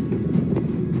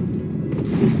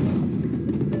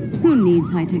 Who needs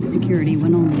high-tech security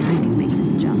when only I can make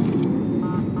this jump?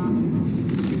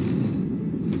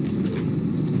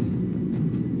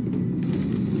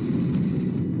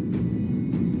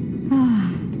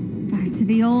 Back to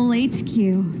the old HQ.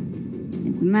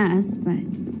 It's a mess, but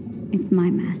it's my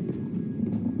mess.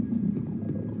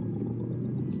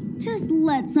 Just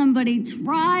let somebody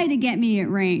try to get me at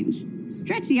range.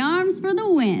 Stretchy arms for the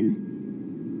win.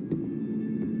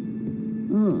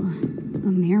 Ugh,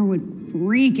 Amir would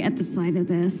freak at the sight of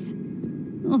this.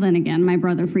 Well, then again, my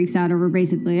brother freaks out over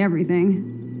basically everything.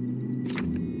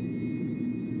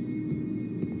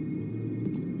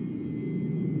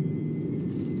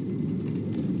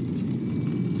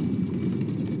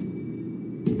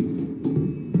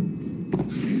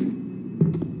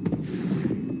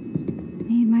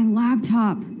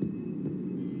 Laptop.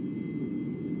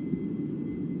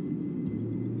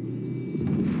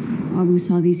 If Abu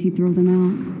saw these, he'd throw them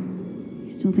out.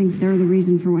 He still thinks they're the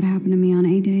reason for what happened to me on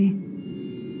A-Day.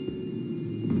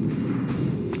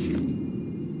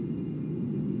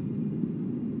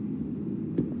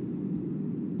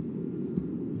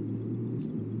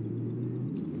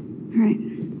 All right,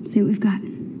 see what we've got.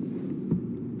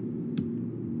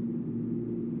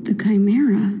 The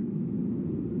Chimera.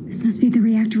 This must be the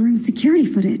reactor room security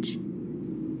footage.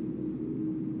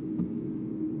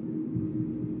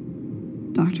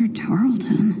 Dr.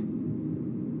 Tarleton.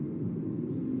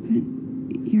 But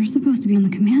you're supposed to be on the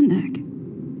command deck.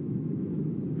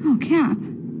 Oh, Cap.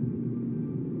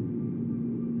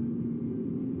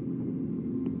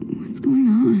 What's going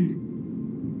on?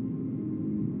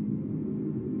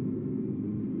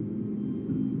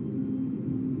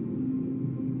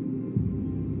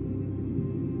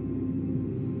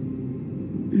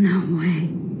 No way.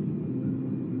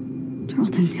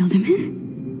 Tarleton sealed him in?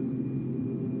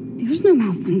 There's no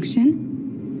malfunction.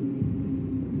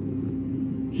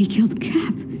 He killed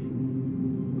Cap.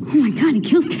 Oh my God, he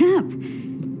killed Cap.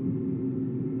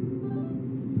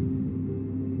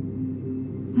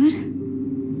 What?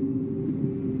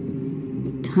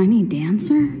 Tiny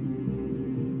dancer?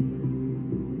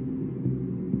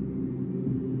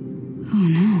 Oh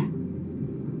no.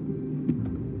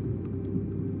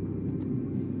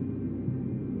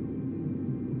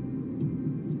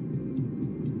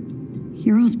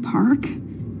 Heroes Park?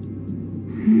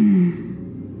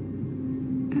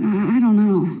 I don't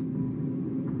know.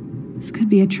 This could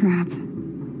be a trap. But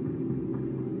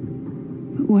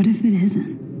what if it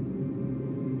isn't?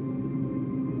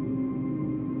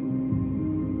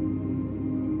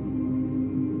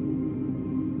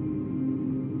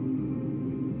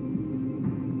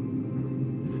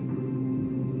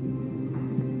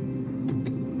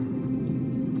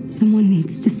 Someone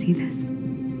needs to see this.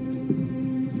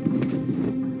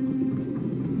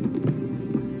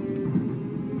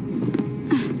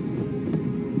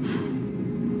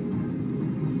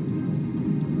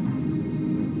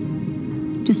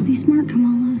 Just be smart,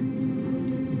 Kamala.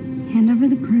 Hand over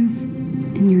the proof,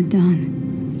 and you're done.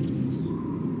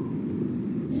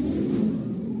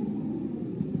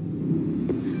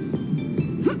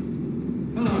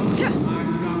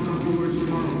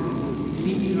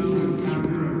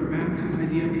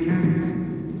 Down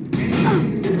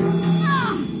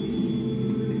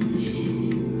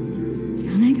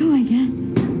I go, I guess.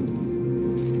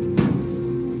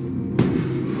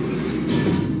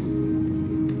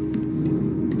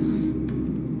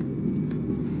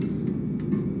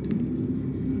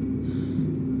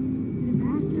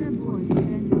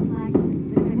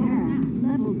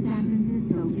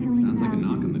 Sounds like a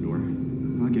knock on the door.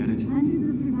 I'll get it.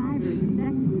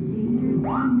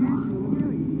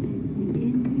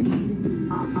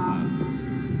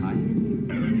 Hi.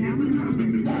 An inhuman has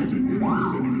been detected in the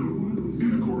vicinity. In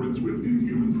accordance with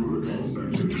Inhuman Protocol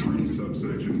Section 3,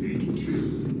 subsection H2,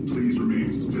 please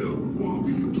remain still while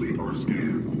we complete our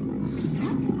scan.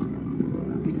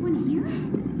 There's one here?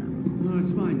 No,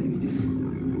 it's fine, baby. Just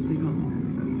stay calm.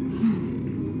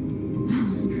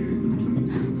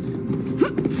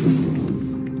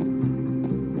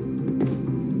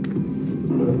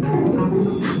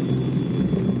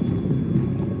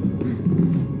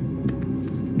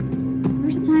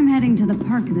 First time heading to the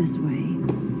park this way.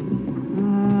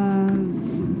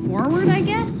 Forward, I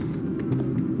guess?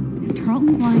 If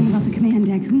Tarleton's lying about the command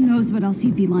deck, who knows what else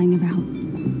he'd be lying about?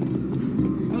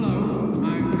 Hello,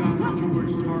 I'm Dr.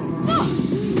 George Tarleton.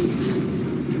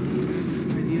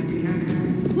 Idea mechanic.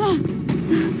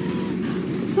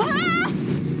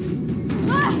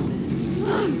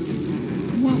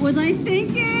 What was I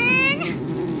thinking?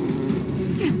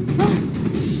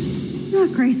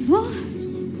 Not graceful,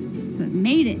 but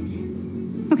made it.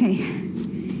 Okay,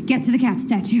 get to the Cap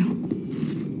statue.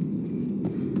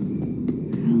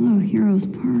 Hello, Heroes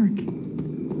Park.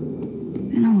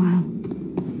 Been a while.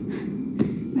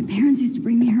 My parents used to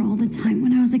bring me here all the time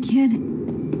when I was a kid.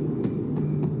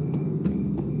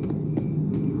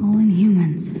 All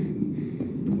Inhumans.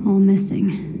 All missing.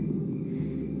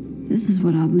 This is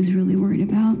what Abu's really worried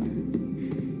about.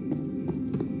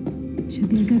 Should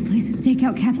be a good place to stake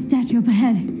out Cap's statue up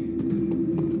ahead.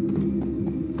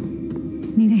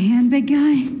 Need a hand, big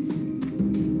guy?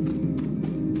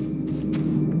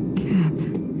 Cap.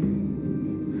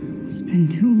 It's been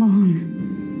too long.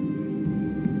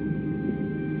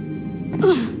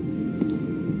 Ugh.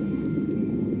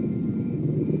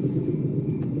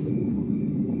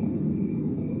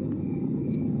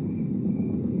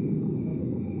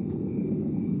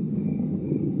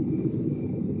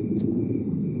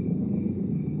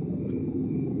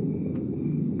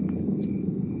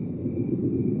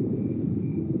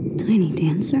 Tiny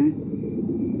dancer?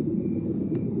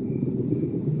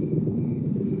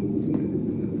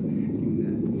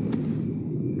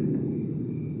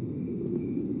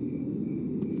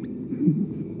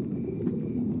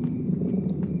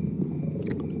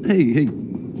 Hey.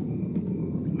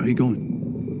 Where are you going?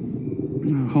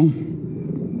 Home.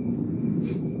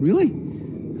 Really?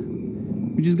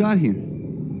 We just got here.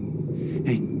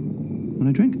 Hey, want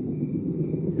a drink?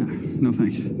 No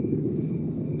thanks.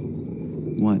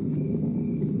 What?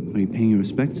 Are you paying your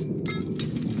respects?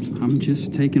 I'm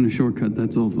just taking a shortcut,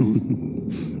 that's all, fellas.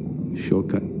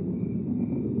 Shortcut.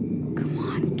 Come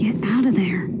on, get out of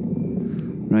there.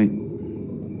 Right.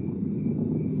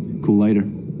 Cool lighter.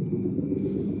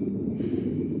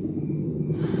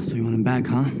 So you want him back,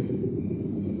 huh?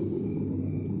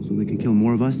 So they can kill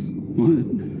more of us? What?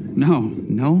 No.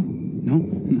 No? No?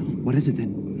 No. What is it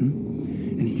then?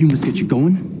 Any humans get you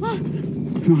going?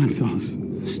 Come on, fellas.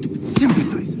 Stupid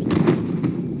sympathizers.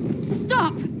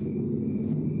 Stop!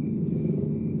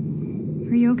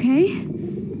 Are you okay?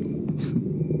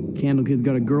 Candle Kid's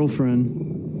got a girlfriend.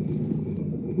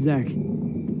 Zach,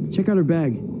 check out her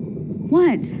bag.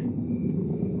 What?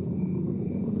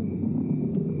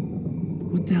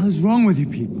 What the hell is wrong with you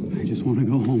people? I just want to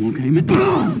go home, okay, man?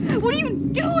 What are you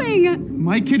doing?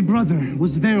 My kid brother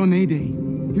was there on A-Day.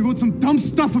 He wrote some dumb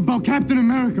stuff about Captain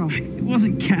America. It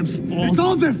wasn't Cap's fault. It's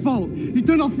all their fault. He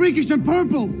turned all freakish and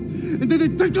purple. And then they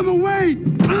took him away.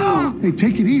 Hey,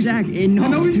 take it easy. Zach, enough,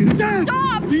 no, he's dude. dead.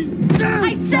 Stop! He's dead.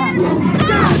 I said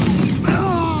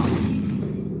stop!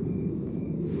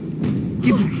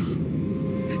 Get back.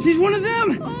 She's one of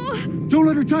them. Don't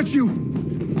let her touch you.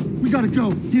 We gotta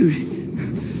go.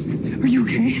 Dude, are you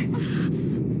okay?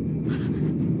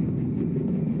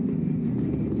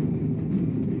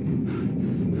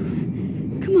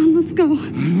 Come on, let's go.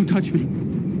 Don't touch me.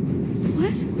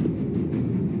 What?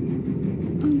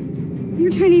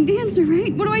 You're Tiny Dancer,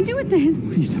 right? What do I do with this?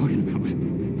 What are you talking about?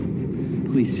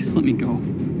 Please, just let me go.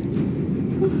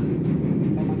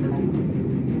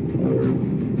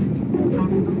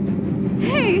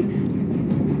 Hey!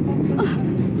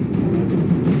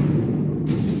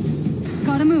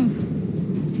 Gotta move.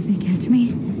 If they catch me,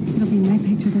 it'll be my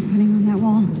picture they're putting on that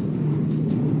wall.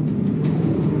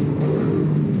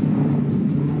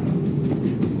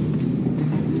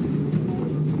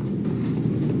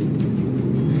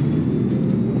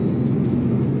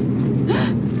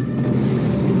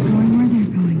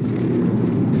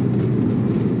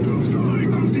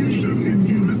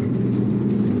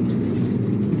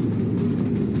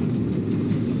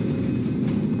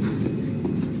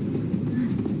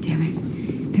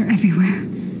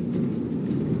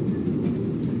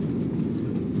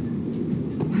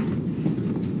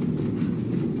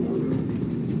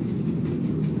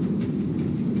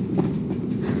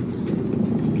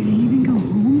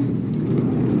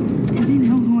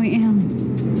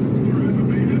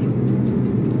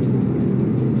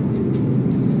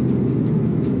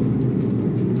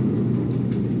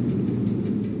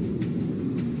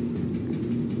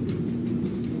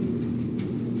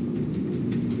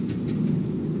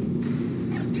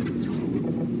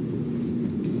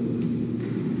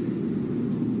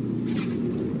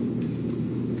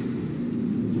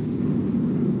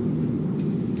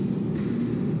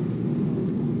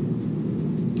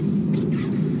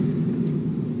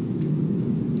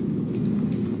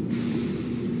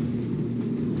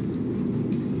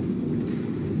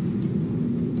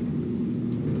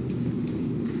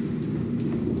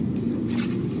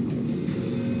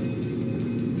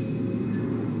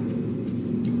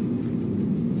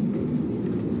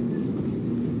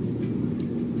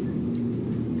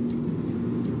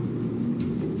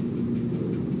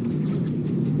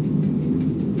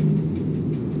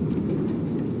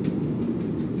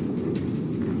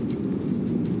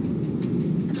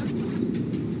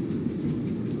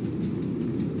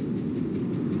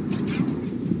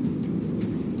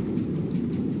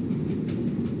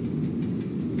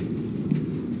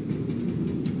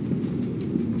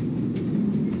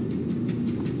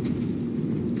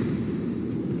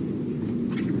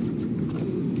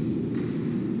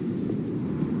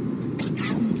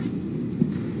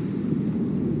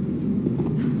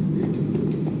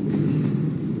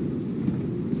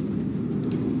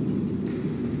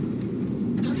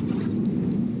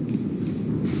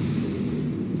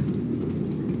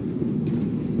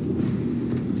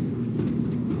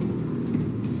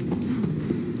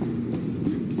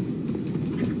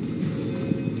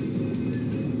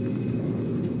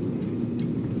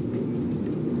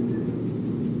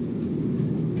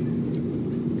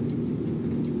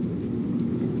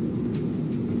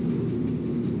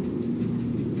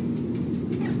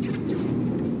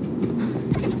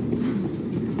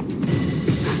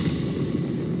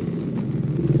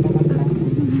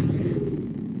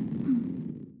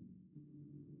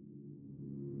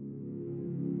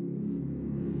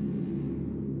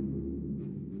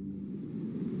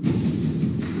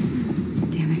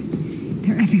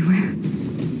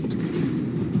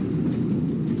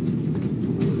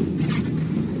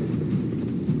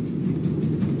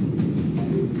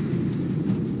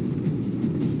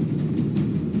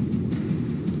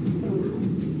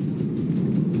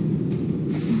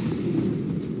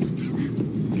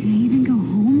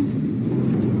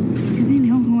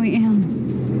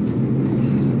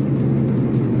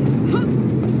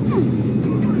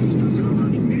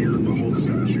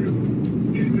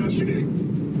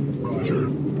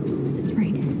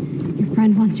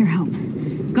 friend wants your help.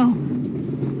 Go.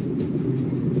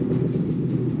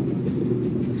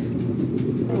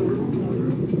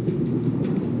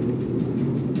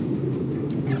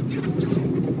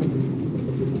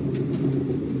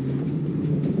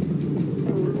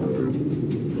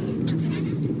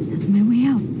 That's my way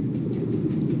out.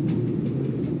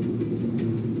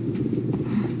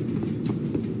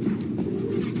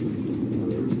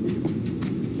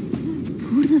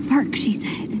 Go to the park, she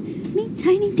said. Meet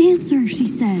Tiny Dancer, she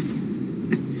said.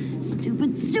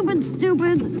 Stupid, stupid,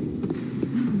 stupid.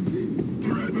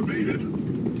 Threat evaded.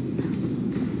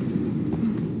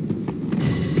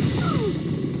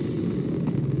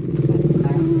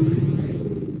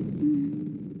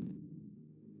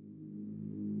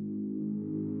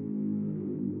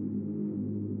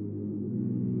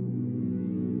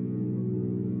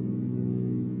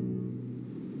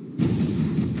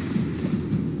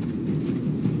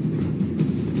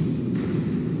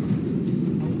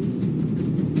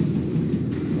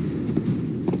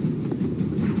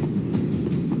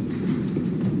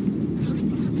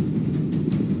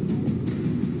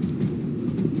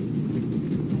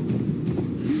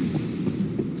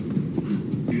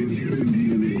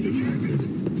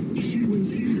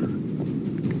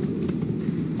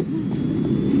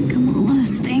 Kamala,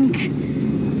 think.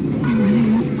 Somewhere they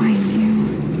won't find you.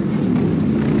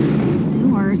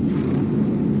 Sewers.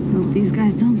 Hope these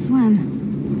guys don't swim.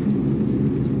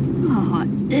 Oh,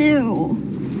 ew.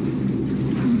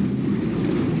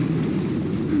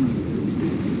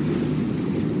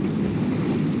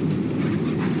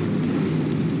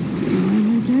 Sewer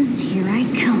lizards, here I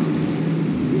come.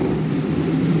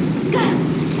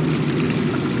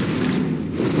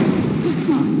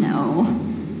 Oh no.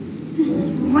 This is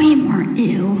way more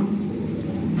ew.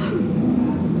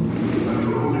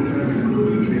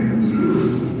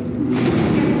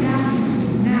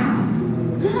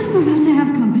 I'm about to have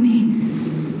company.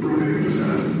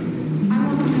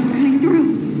 Cutting through.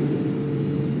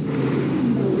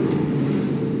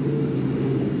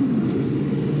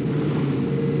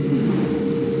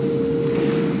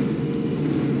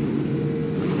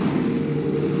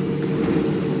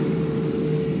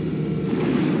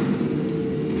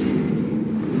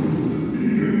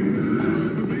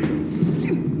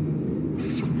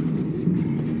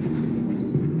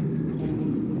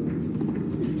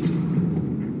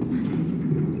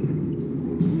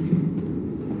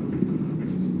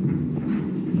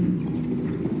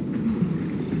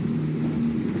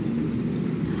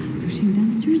 Pushing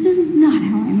dumpsters is not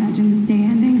how I imagined this day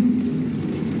ending.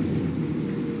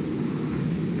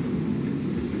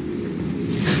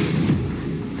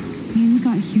 Ian's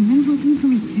got humans looking for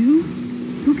me too?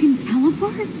 Who can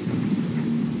teleport?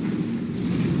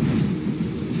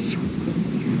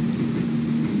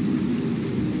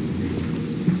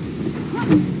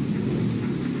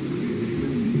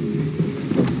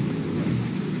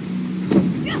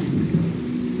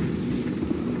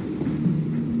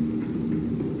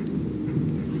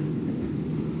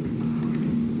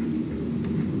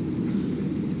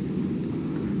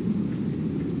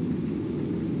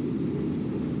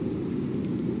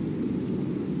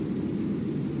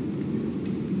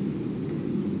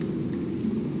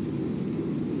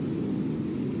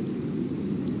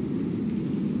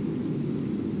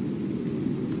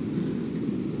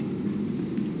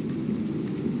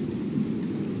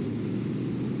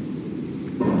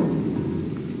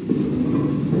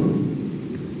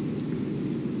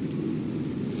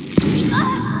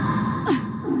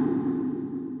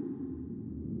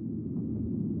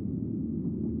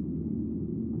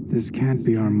 This can't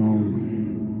be our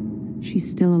mole. She's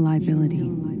still a liability.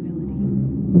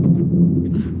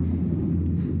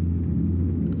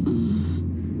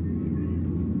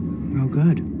 Oh,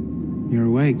 good. You're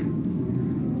awake.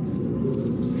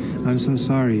 I'm so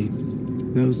sorry.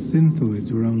 Those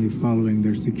synthoids were only following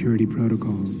their security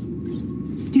protocols.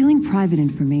 Stealing private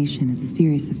information is a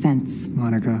serious offense.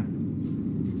 Monica,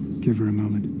 give her a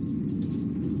moment.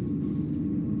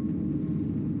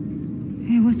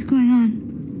 Hey, what's going on?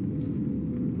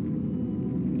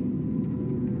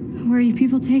 Where are you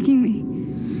people taking me?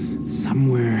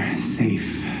 Somewhere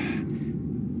safe.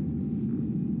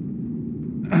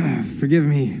 Forgive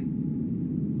me.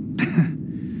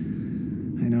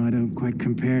 I know I don't quite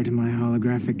compare to my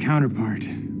holographic counterpart,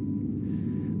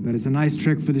 but it's a nice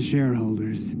trick for the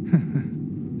shareholders.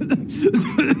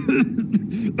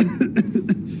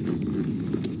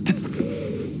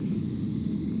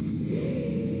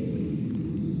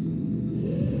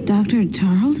 Dr.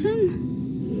 Tarleton?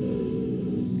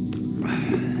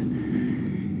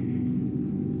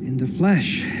 In the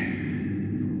flesh.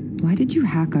 Why did you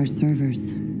hack our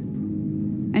servers?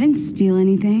 I didn't steal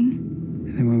anything.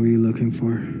 And what were you looking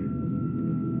for?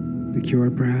 The cure,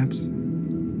 perhaps?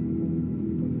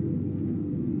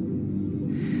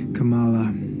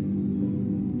 Kamala,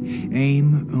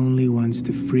 AIM only wants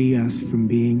to free us from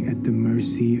being at the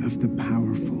mercy of the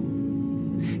powerful.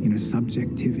 You know,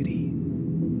 subjectivity.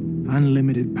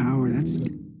 Unlimited power, that's...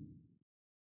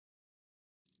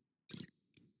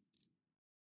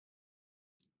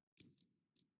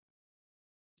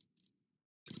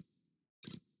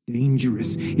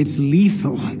 dangerous. It's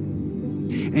lethal.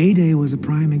 A-Day was a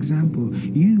prime example.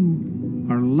 You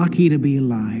are lucky to be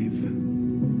alive.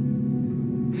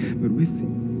 But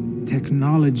with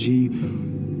technology,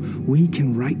 we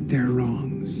can right their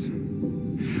wrongs.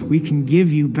 We can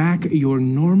give you back your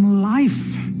normal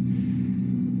life.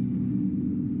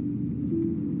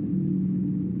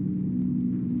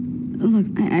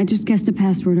 Look, I just guessed a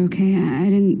password, okay? I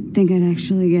didn't think I'd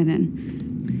actually get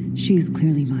in. She is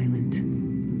clearly violent.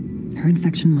 Her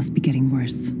infection must be getting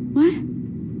worse. What?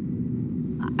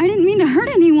 I didn't mean to hurt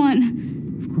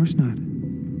anyone. Of course not.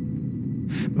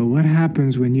 But what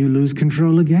happens when you lose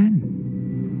control again?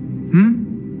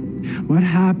 What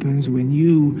happens when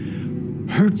you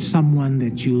hurt someone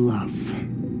that you love?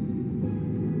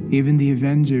 Even the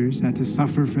Avengers had to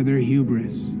suffer for their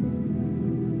hubris.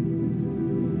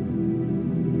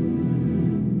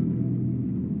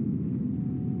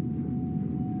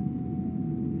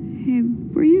 Hey,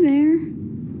 were you there?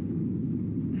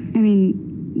 I mean,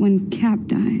 when Cap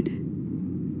died.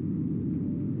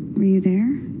 Were you there?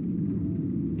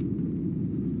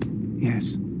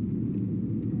 Yes.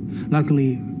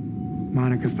 Luckily,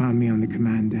 Monica found me on the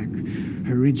command deck.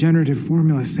 Her regenerative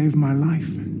formula saved my life.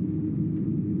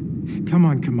 Come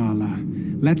on, Kamala.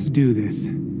 Let's do this.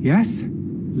 Yes?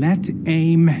 Let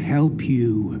AIM help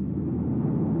you.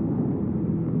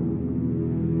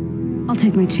 I'll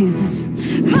take my chances.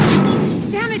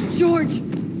 Damn it, George!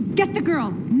 Get the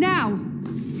girl, now!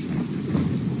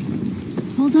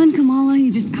 Hold on, Kamala.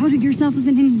 You just outed yourself as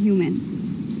an inhuman.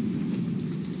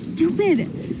 Stupid.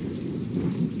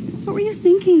 What were you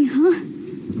thinking, huh?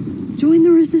 Join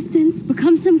the resistance?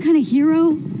 Become some kind of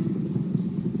hero?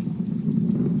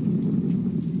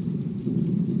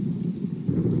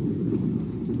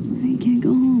 I can't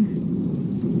go home.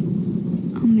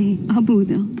 Abu,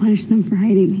 they'll punish them for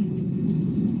hiding me.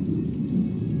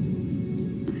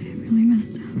 I really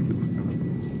messed up.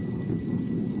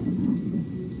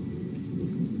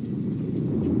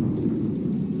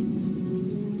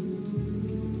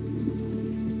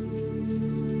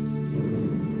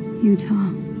 Utah.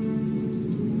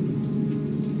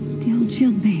 The old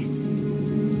shield base.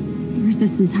 The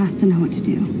resistance has to know what to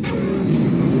do.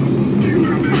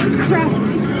 Oh, crap!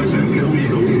 As an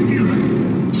illegal inhuman.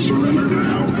 Surrender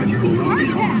now, and you will not be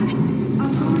harmed.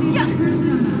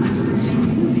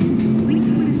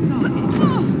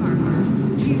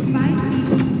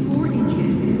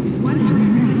 There's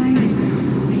nowhere to hide.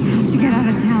 I have to get out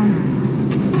of town.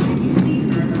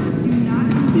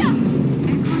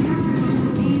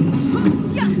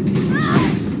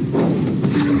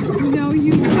 No,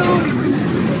 you don't.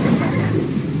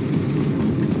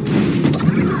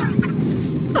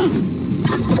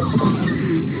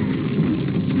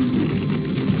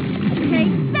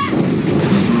 Take that!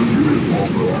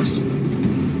 Authorized.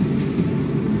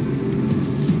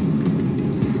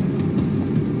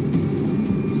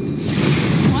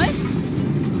 What?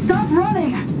 Stop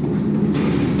running!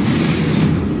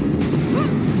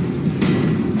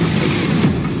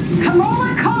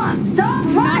 Kamala Khan, stop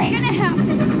running! Not gonna happen.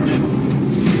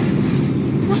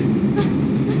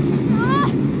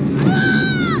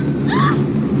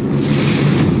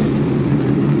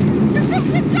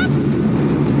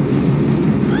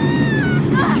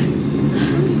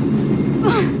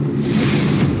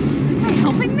 Is that guy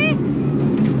helping me?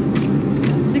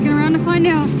 Sticking around to find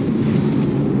out.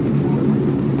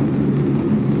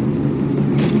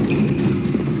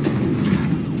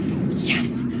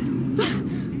 Yes!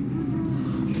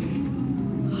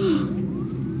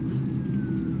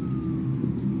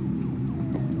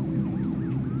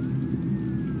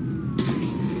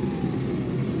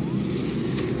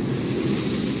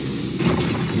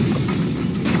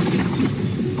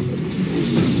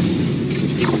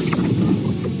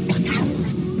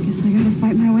 Guess I gotta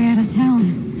fight my way out of town.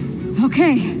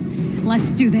 Okay,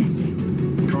 let's do this.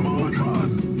 Kamala Khan.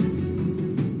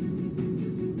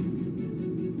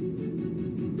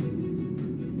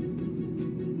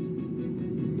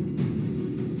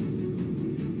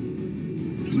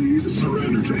 Please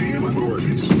surrender to AIM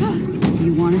authorities.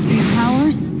 You want to see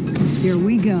powers? Here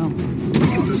we go.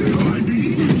 Positive ID.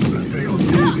 Assailed.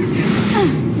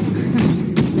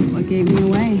 What gave me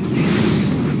away?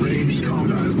 Ranged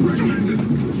combat recommended.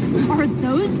 Are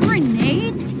those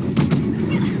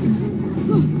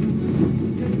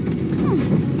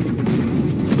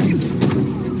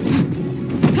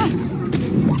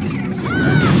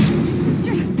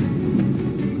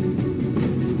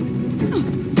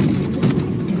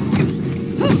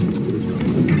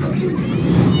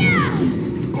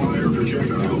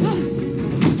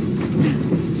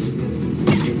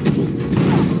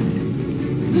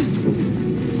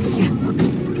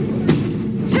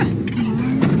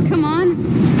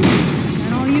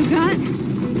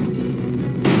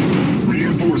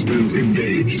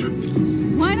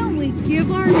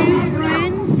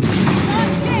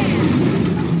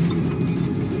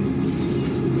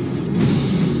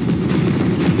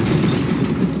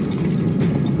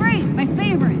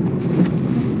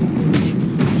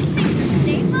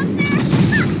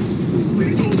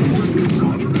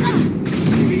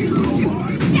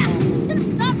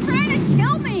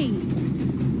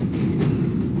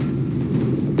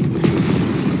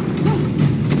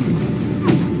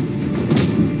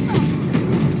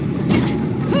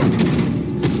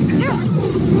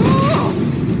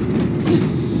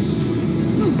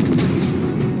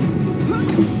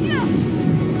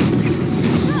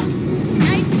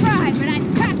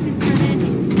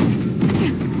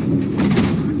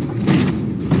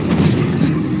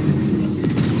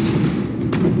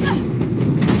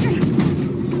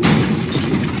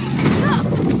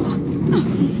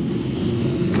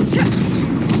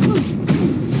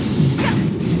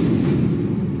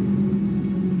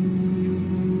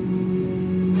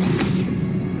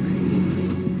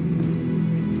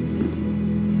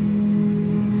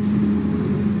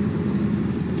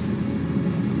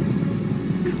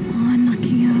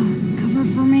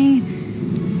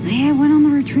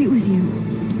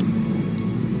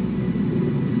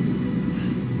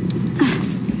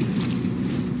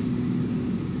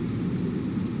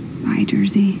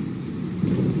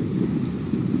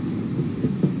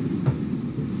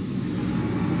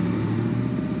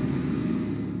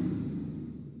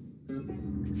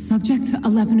Subject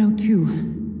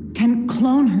 1102 can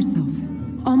clone herself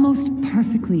almost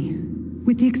perfectly,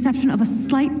 with the exception of a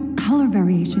slight color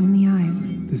variation in the eyes.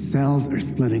 The cells are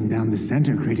splitting down the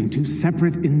center, creating two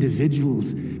separate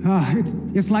individuals.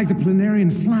 It's like the planarian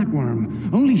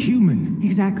flatworm, only human.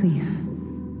 Exactly.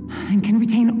 And can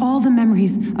retain all the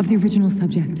memories of the original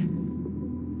subject.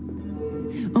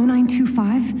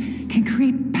 0925 can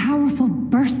create powerful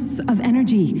bursts of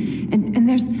energy, and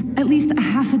there's at least a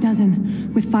half a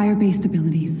dozen with fire-based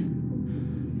abilities.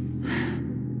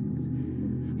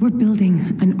 We're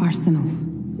building an arsenal.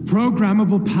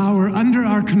 Programmable power under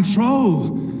our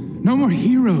control. No more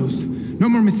heroes, no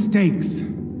more mistakes.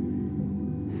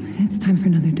 It's time for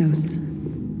another dose.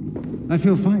 I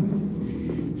feel fine.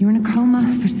 You were in a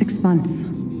coma for 6 months.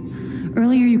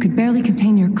 Earlier, you could barely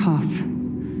contain your cough.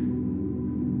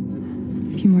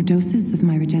 A few more doses of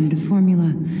my regenerative formula,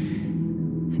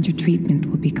 and your treatment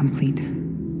will be complete.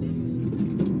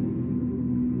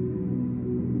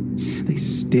 They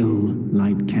still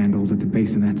light candles at the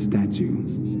base of that statue.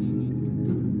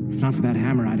 If not for that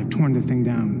hammer, I'd have torn the thing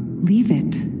down. Leave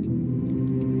it.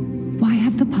 Why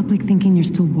have the public thinking you're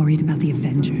still worried about the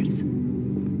Avengers?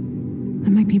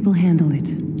 Let my people handle it.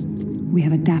 We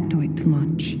have Adaptoid to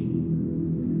launch.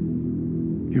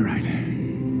 You're right.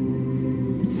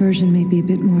 This version may be a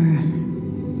bit more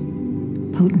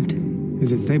potent.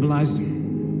 Is it stabilized?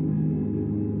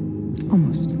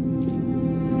 Almost.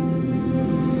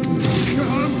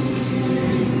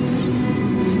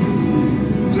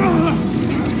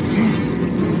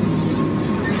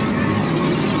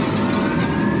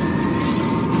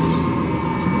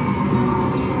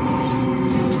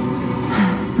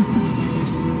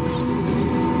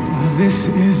 This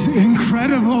is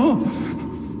incredible!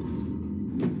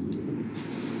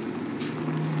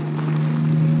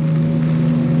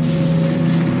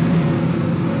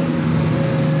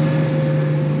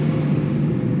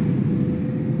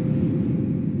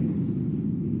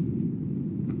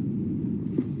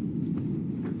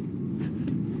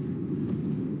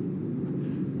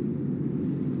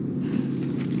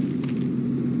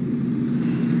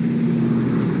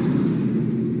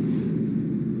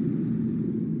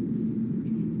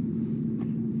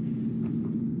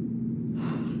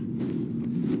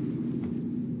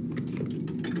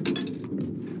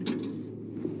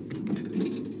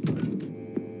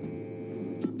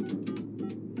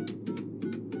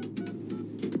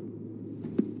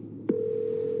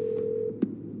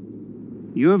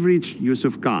 You have reached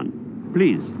Yusuf Khan.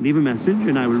 Please, leave a message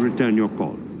and I will return your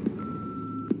call.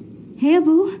 Hey,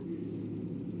 Abu.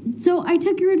 So I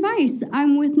took your advice.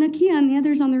 I'm with Nakia and the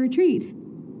others on the retreat.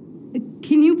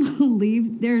 Can you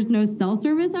believe there's no cell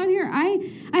service out here? I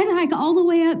had to hike all the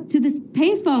way up to this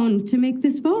payphone to make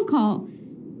this phone call.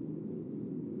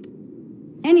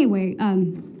 Anyway,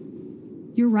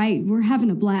 you're right. We're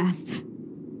having a blast.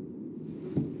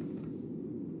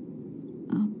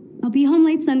 I'll be home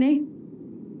late Sunday.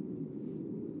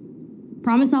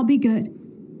 Promise I'll be good.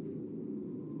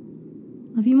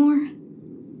 Love you more.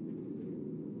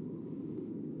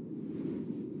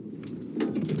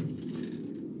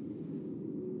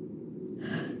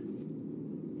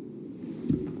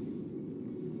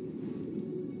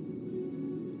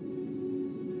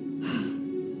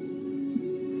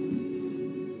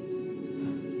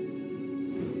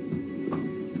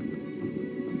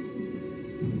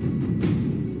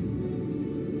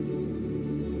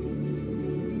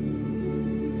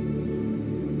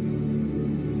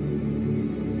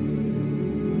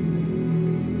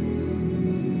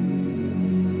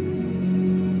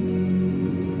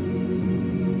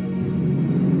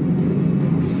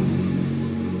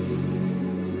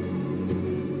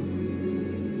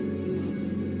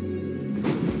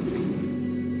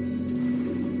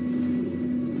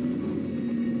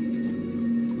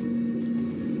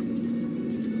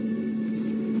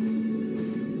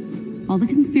 All the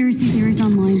conspiracy theories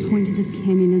online point to this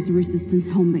canyon as the Resistance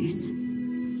home base.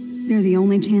 They're the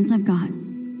only chance I've got.